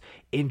concerns,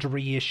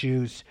 injury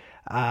issues,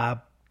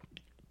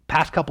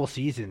 past couple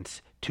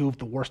seasons, 2 of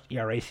the worst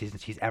ERA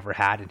seasons he's ever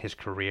had in his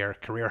career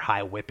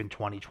high WHIP in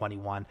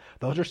 2021.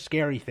 Those are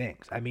scary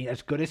things. I mean,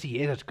 as good as he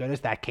is, as good as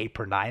that K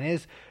per 9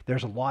 is,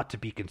 there's a lot to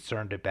be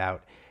concerned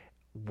about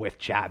with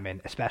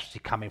Chapman,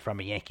 especially coming from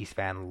a Yankees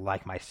fan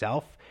like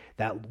myself,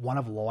 that one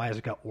of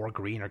Loaisiga or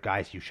Green are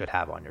guys you should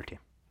have on your team.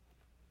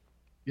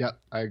 Yeah,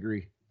 I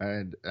agree.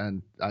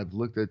 And I've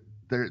looked at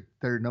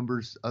their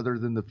numbers other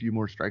than the few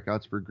more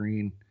strikeouts for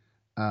Green.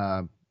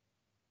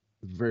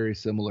 Very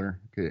similar.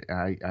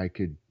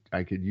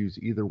 I could use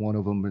either one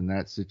of them in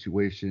that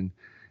situation.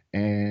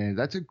 And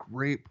that's a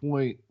great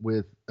point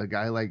with a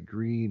guy like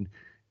Green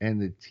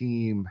and the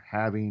team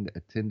having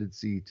a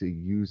tendency to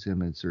use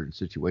him in certain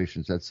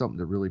situations. That's something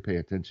to really pay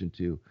attention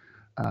to.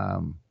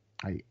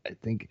 I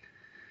think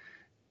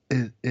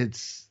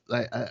it's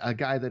a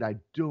guy that I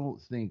don't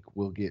think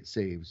will get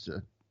saves.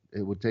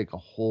 It would take a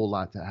whole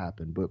lot to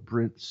happen. But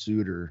Brent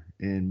Suter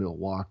in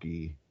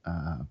Milwaukee,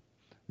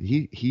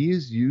 he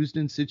is used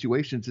in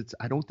situations.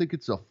 I don't think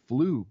it's a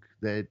fluke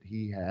that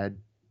he had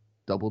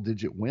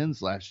double-digit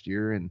wins last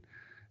year, and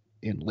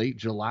in late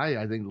July,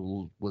 I think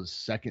was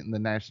 2nd in the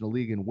National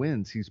League in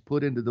wins. He's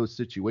put into those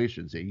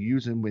situations. They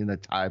use him in a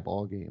tie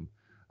ball game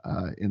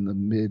in the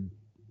mid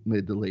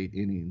to late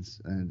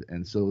innings,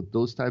 and so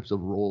those types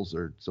of roles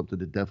are something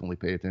to definitely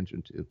pay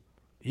attention to.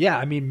 Yeah,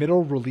 I mean,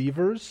 middle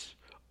relievers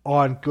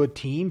on good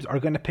teams are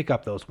going to pick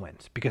up those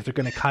wins because they're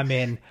going to come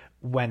in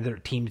when their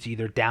team's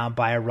either down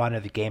by a run or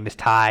the game is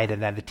tied,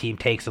 and then the team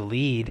takes a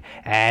lead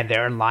and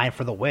they're in line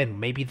for the win.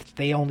 Maybe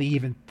they only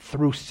even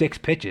threw 6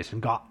 pitches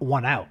and got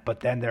 1 out, but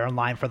then they're in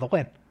line for the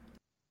win.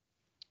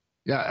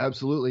 Yeah,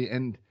 absolutely.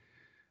 And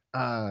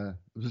I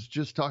was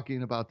just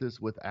talking about this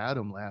with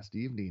Adam last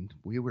evening.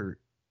 We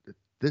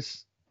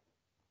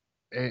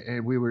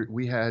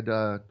had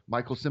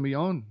Michael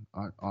Simeone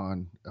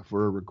on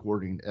for a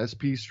recording,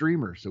 SP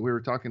Streamer. So we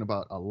were talking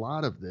about a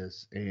lot of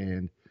this,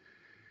 and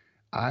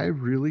I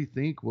really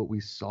think what we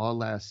saw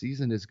last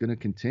season is going to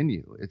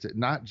continue. It's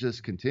not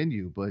just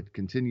continue, but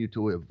continue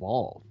to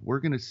evolve. We're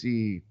going to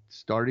see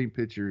starting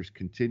pitchers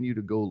continue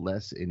to go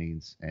less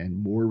innings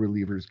and more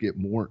relievers get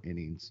more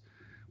innings.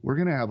 We're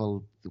going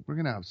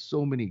to have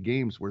so many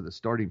games where the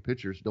starting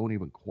pitchers don't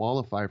even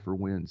qualify for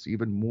wins,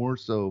 even more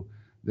so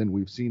than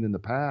we've seen in the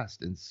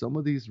past. And some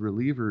of these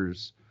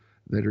relievers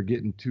that are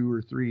getting 2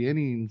 or 3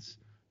 innings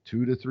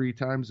 2 to 3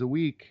 times a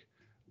week,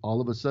 all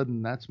of a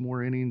sudden that's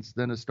more innings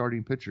than a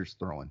starting pitcher's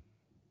throwing.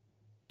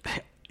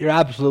 You're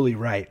absolutely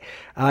right.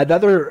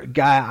 Another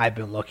guy I've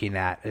been looking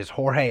at is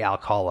Jorge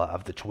Alcala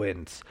of the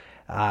Twins.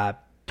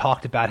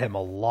 Talked about him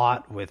a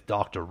lot with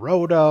Dr.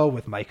 Roto,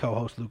 with my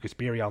co-host Lucas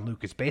Beery on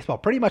Lucas Baseball.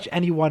 Pretty much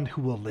anyone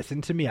who will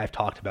listen to me, I've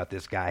talked about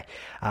this guy.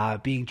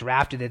 Being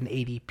drafted at an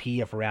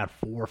ADP of around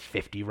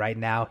 450 right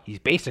now. He's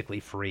basically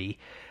free.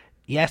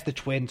 Yes, the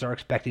Twins are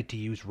expected to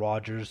use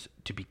Rogers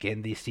to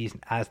begin the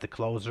season as the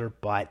closer,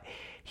 but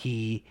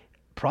he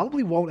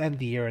probably won't end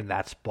the year in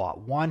that spot.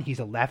 One, he's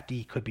a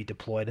lefty, could be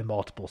deployed in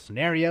multiple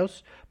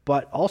scenarios,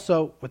 but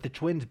also with the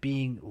Twins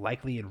being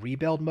likely in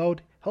rebuild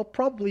mode, he'll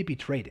probably be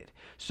traded.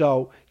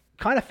 So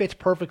kind of fits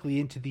perfectly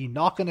into the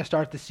not going to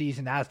start the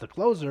season as the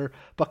closer,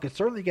 but could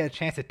certainly get a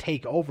chance to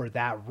take over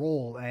that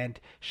role, and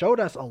showed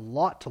us a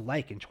lot to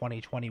like in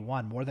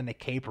 2021, more than a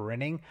K per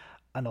inning,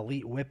 an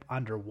elite whip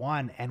under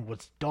 1, and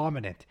was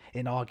dominant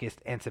in August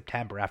and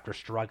September after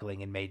struggling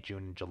in May,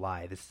 June, and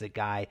July. This is a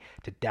guy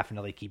to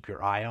definitely keep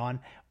your eye on,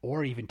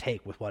 or even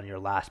take with one of your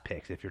last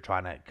picks if you're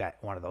trying to get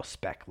one of those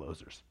spec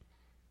closers.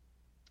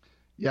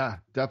 Yeah,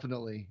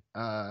 definitely.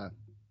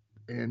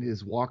 And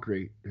his walk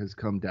rate has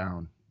come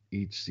down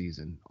each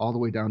season, all the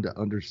way down to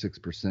under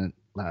 6%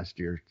 last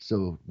year.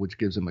 So, which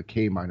gives him a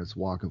K minus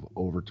walk of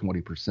over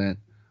 20%.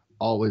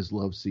 Always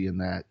love seeing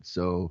that.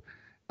 So,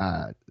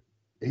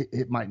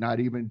 it might not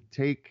even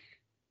take,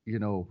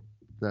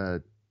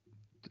 the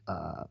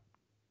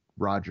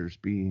Rogers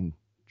being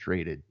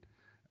traded.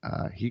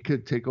 He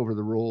could take over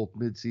the role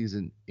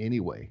midseason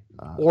anyway.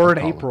 Or in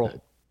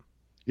April.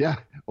 Yeah,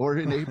 or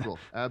in April.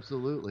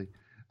 Absolutely.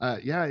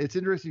 Yeah, it's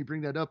interesting you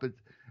bring that up.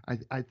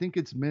 I think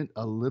it's meant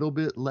a little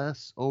bit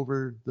less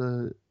over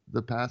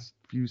the past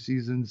few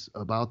seasons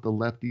about the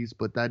lefties,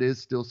 but that is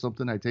still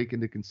something I take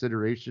into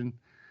consideration.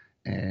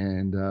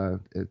 And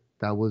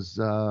that was...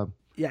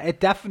 Yeah, it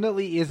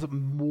definitely is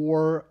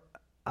more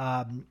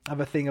of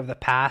a thing of the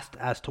past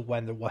as to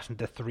when there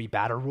wasn't a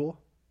 3-batter rule.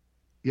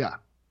 Yeah.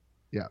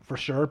 For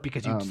sure,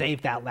 because you'd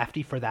save that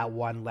lefty for that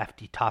one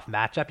lefty tough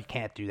matchup. You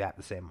can't do that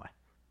the same way.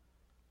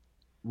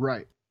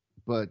 Right.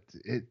 But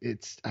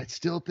I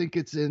still think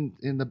it's in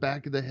the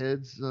back of the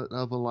heads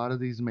of a lot of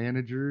these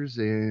managers,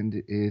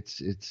 and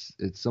it's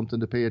something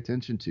to pay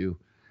attention to.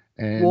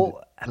 And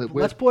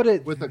let's put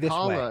it with this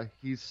Alcala, way.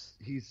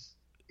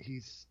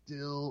 He's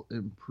still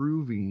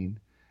improving,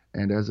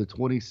 and as a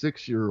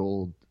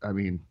 26-year-old, I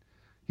mean,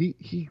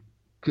 he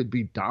could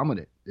be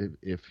dominant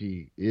if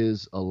he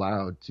is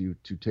allowed to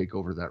take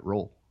over that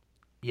role.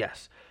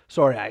 Yes.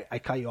 Sorry, I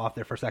cut you off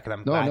there for a second.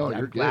 I'm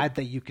glad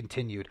that you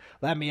continued.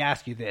 Let me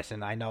ask you this,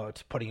 and I know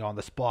it's putting you on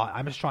the spot.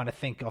 I'm just trying to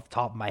think off the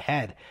top of my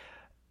head.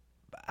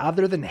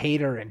 Other than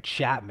Hader and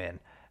Chapman,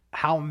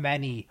 how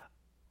many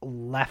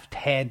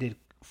left-handed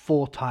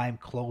full-time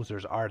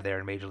closers are there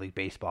in Major League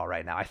Baseball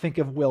right now? I think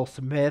of Will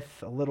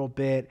Smith a little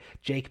bit,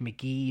 Jake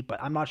McGee,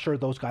 but I'm not sure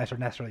those guys are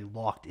necessarily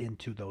locked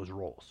into those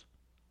roles.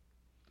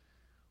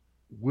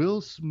 Will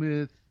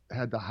Smith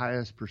had the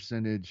highest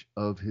percentage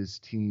of his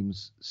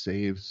team's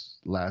saves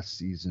last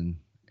season,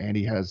 and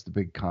he has the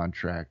big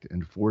contract,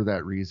 and for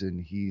that reason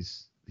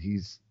he's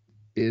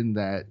in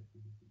that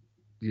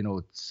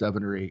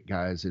 7 or 8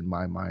 guys in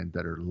my mind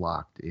that are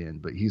locked in,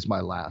 but he's my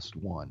last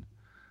one.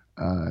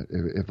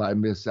 If I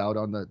miss out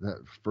on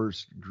that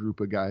first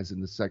group of guys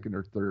in the second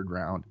or third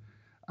round,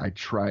 I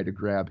try to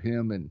grab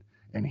him,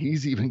 and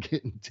he's even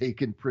getting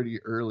taken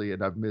pretty early,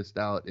 and I've missed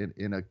out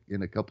in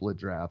a couple of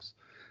drafts.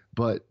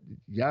 But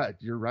yeah,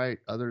 you're right.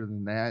 Other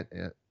than that,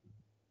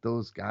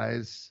 those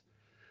guys,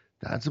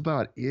 that's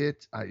about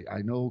it.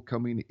 I know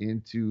coming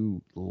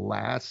into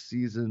last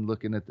season,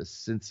 looking at the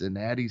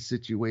Cincinnati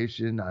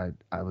situation,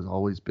 I was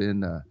always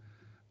been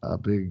a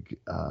big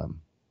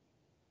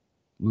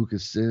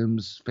Lucas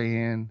Sims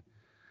fan,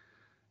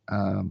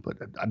 but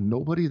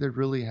nobody that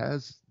really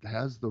has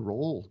the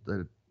role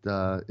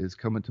that is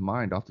coming to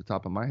mind off the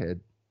top of my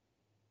head.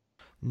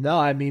 No,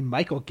 I mean,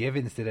 Michael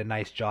Givens did a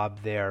nice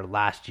job there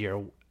last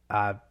year.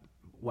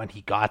 when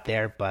he got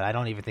there, but I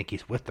don't even think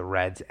he's with the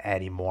Reds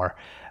anymore.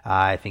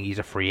 I think he's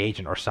a free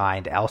agent or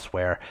signed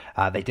elsewhere.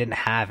 They didn't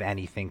have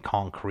anything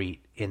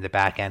concrete in the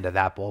back end of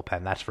that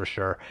bullpen, that's for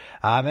sure.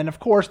 And of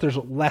course, there's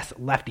less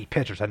lefty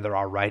pitchers than there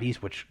are righties,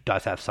 which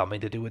does have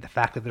something to do with the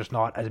fact that there's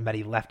not as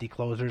many lefty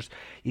closers.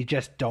 You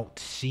just don't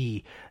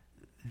see,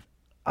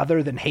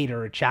 other than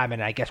Hader and Chapman,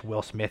 and I guess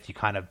Will Smith, you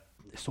kind of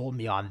sold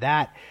me on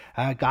that,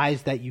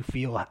 guys that you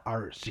feel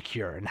are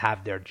secure and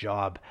have their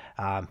job.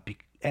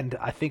 And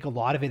I think a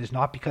lot of it is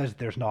not because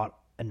there's not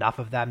enough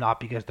of them, not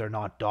because they're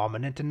not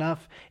dominant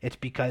enough. It's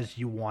because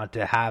you want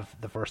to have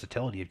the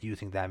versatility of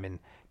using them in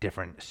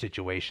different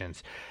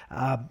situations.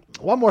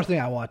 One more thing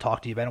I want to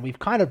talk to you about, and we've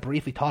kind of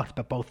briefly talked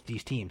about both of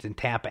these teams in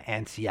Tampa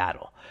and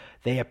Seattle.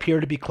 They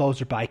appear to be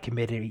closer by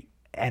committee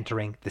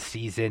entering the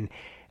season.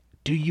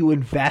 Do you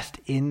invest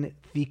in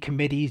the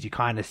committees? You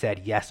kind of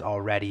said yes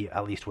already,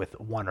 at least with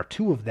one or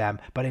two of them,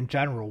 but in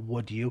general,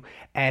 would you?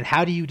 And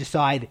how do you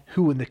decide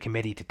who in the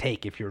committee to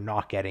take if you're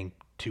not getting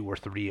two or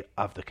three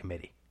of the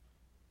committee?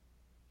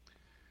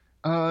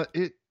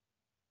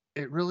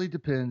 It really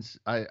depends.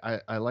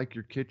 I like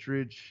your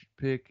Kittredge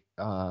pick.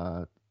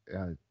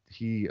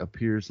 He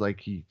appears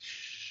like he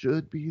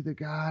should be the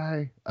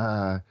guy.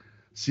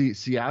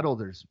 Seattle,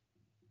 there's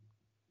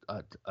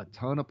a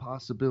ton of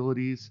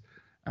possibilities.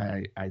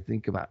 I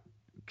think about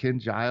Ken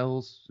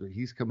Giles.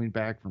 He's coming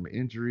back from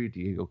injury.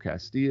 Diego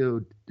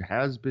Castillo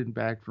has been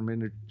back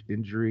from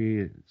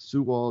injury.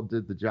 Sewald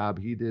did the job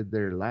he did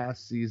there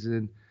last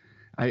season.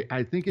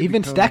 I think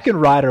even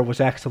Steckenrider was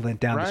excellent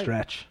down the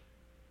stretch.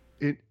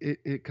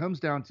 It comes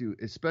down to,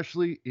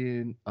 especially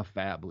in a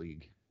fab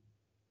league,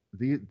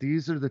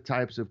 these are the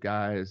types of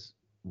guys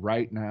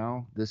right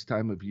now, this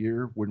time of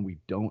year when we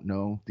don't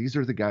know. These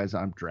are the guys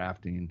I'm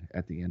drafting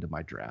at the end of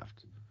my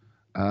draft.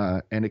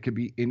 And it could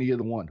be any of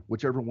the one,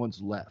 whichever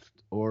one's left,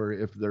 or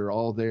if they're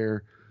all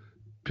there,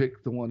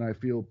 pick the one I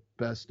feel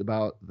best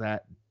about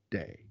that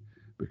day.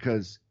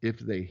 Because if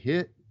they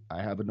hit,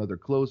 I have another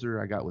closer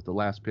I got with the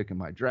last pick in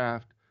my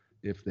draft.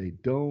 If they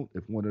don't,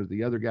 if one of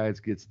the other guys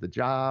gets the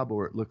job,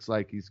 or it looks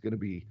like he's going to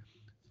be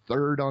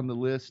third on the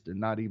list and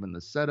not even the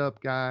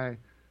setup guy,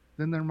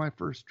 then they're my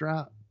first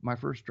drop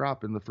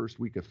in the first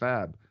week of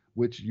fab,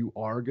 which you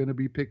are going to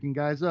be picking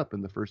guys up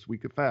in the first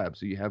week of fab.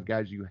 So you have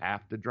guys you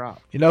have to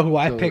drop. You know who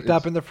I picked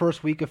up in the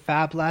first week of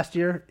fab last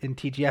year in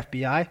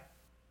TGFBI?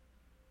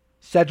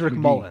 Cedric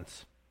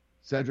Mullins.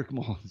 Cedric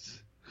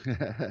Mullins.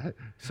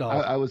 So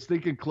I was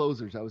thinking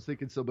closers. I was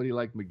thinking somebody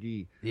like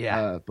McGee.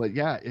 Yeah. But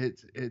yeah,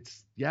 it's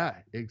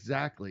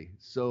exactly.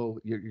 So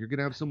you're going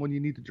to have someone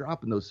you need to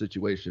drop in those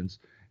situations.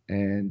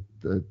 And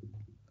the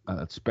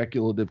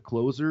speculative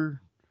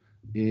closer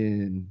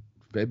in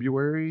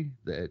February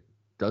that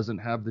doesn't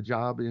have the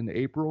job in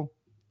April,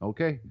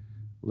 okay,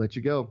 let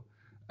you go.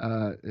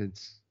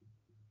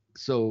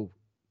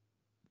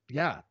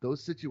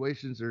 Those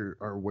situations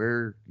are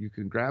where you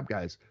can grab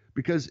guys,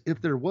 because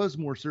if there was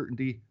more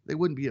certainty, they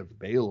wouldn't be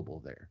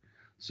available there.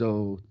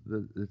 So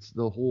it's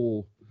the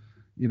whole,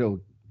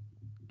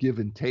 give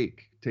and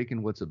take,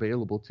 taking what's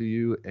available to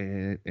you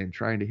and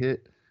trying to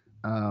hit.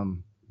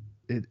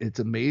 It's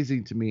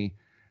amazing to me.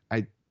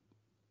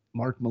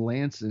 Mark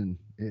Melancon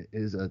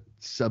is a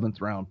 7th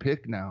round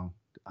pick now.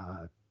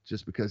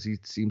 Just because he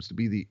seems to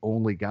be the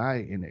only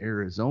guy in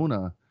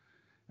Arizona.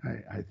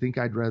 I think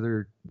I'd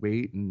rather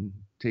wait and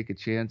take a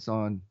chance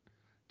on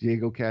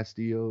Diego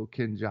Castillo,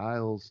 Ken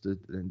Giles,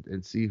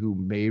 and see who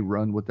may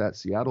run with that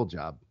Seattle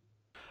job.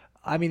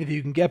 I mean, if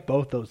you can get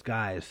both those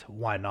guys,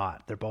 why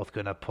not? They're both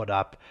going to put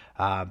up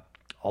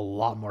a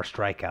lot more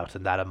strikeouts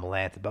than that of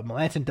Melancon. But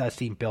Melancon does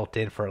seem built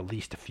in for at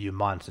least a few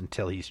months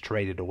until he's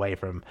traded away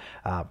from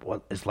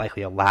what is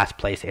likely a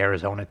last-place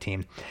Arizona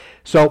team.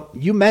 So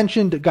you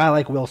mentioned a guy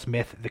like Will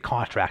Smith, the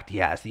contract he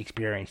has, the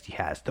experience he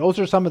has. Those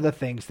are some of the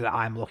things that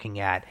I'm looking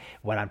at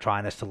when I'm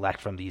trying to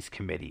select from these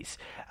committees.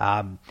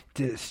 To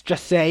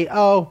just say,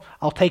 I'll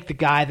take the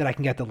guy that I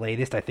can get the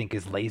latest, I think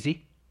is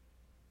lazy.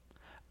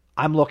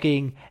 I'm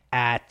looking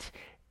at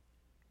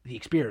the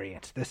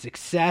experience, the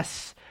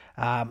success,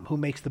 who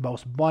makes the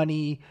most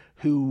money,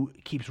 who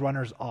keeps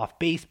runners off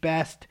base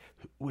best,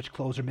 which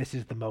closer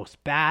misses the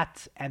most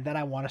bats, and then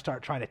I want to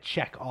start trying to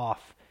check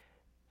off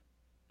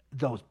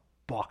those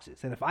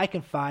boxes. And if I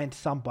can find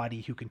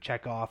somebody who can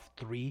check off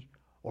 3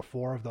 or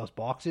 4 of those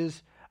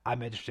boxes,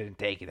 I'm interested in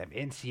taking them.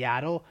 In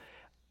Seattle,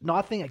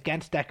 nothing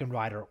against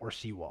Steckenrider or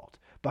Sewald,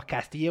 but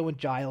Castillo and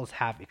Giles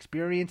have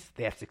experience,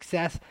 they have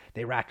success,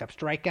 they rack up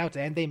strikeouts,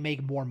 and they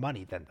make more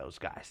money than those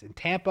guys. In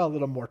Tampa, a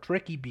little more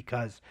tricky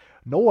because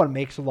no one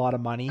makes a lot of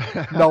money,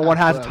 no one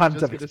has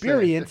tons of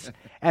experience,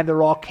 and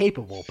they're all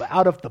capable. But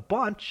out of the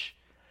bunch,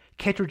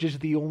 Kittredge is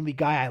the only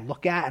guy I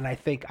look at, and I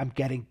think I'm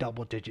getting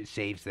double-digit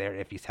saves there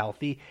if he's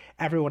healthy.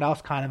 Everyone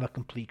else kind of a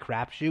complete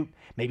crapshoot.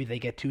 Maybe they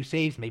get 2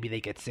 saves, maybe they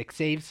get 6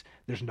 saves.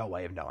 There's no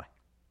way of knowing.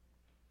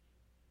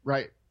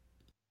 Right.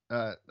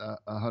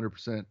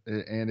 100%,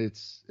 and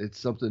it's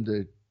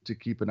something to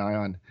keep an eye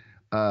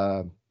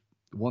on.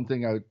 One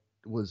thing I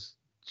was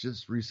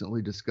just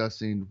recently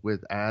discussing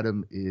with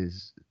Adam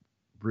is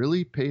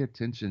really pay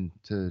attention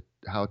to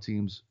how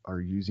teams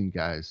are using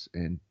guys,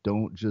 and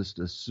don't just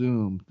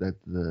assume that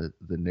the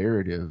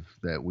narrative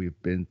that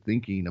we've been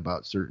thinking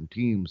about certain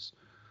teams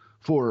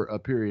for a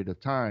period of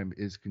time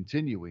is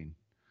continuing.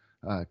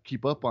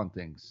 Keep up on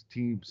things.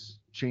 Teams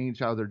change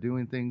how they're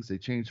doing things. They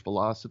change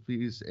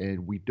philosophies,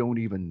 and we don't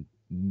even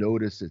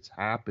notice it's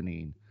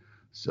happening.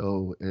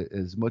 So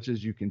as much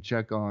as you can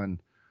check on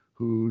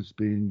who's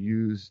being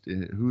used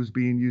in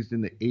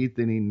the 8th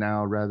inning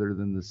now rather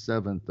than the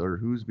 7th, or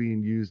who's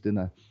being used in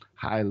a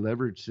high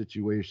leverage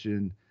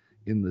situation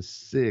in the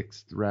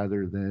 6th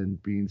rather than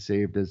being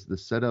saved as the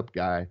setup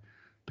guy,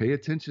 pay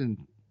attention,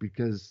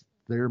 because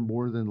they're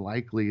more than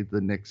likely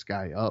the next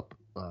guy up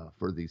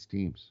for these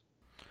teams.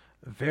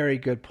 Very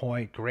good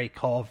point. Great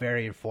call.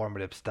 Very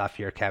informative stuff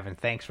here, Kevin.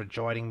 Thanks for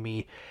joining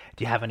me.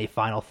 Do you have any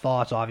final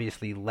thoughts?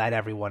 Obviously, let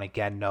everyone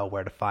again know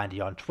where to find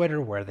you on Twitter,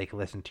 where they can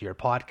listen to your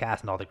podcast,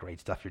 and all the great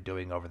stuff you're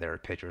doing over there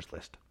at Pitchers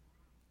List.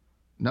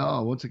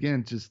 No, once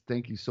again, just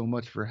thank you so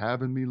much for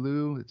having me,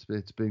 Lou.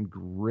 It's been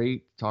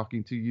great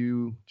talking to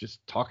you,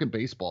 just talking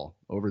baseball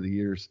over the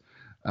years.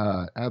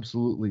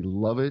 Absolutely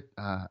love it.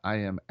 I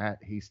am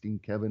at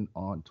Hastings Kevin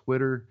on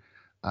Twitter.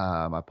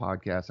 My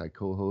podcast I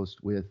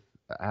co-host with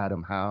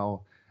Adam Howe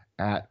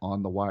at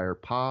On the Wire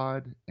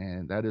Pod,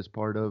 and that is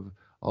part of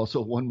also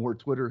one more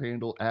Twitter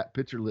handle at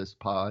Pitcher List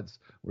Pods,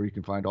 where you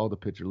can find all the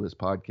Pitcher List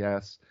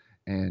podcasts.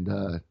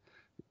 And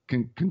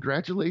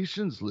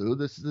congratulations, Lou.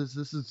 This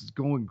is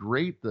going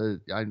great.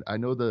 I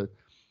know the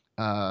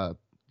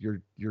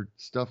your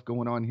stuff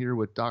going on here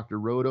with Dr.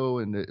 Roto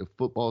and the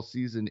football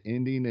season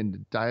ending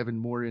and diving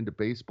more into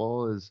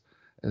baseball as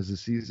the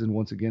season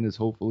once again is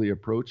hopefully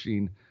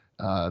approaching.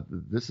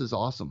 This is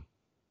awesome.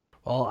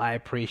 Well, I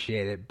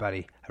appreciate it,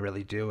 buddy. I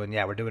really do. And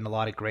yeah, we're doing a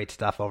lot of great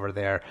stuff over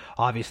there.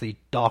 Obviously,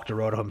 Dr.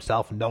 Roto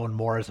himself, known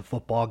more as a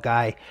football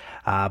guy,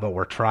 but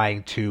we're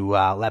trying to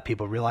let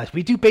people realize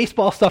we do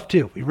baseball stuff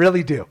too. We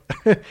really do.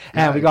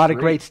 And we got a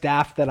great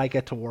staff that I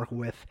get to work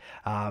with.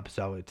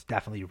 So it's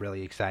definitely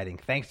really exciting.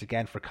 Thanks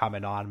again for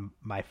coming on,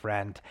 my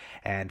friend.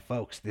 And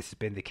folks, this has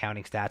been the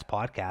Counting Stats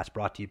Podcast,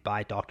 brought to you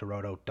by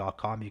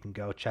drroto.com. You can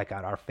go check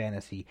out our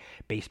fantasy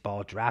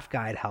baseball draft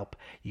guide, help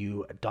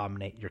you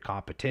dominate your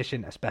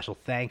competition. A special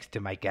thanks to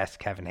my guest,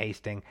 Kevin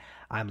Hastings.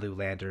 I'm Lou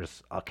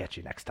Landers. I'll catch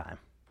you next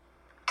time.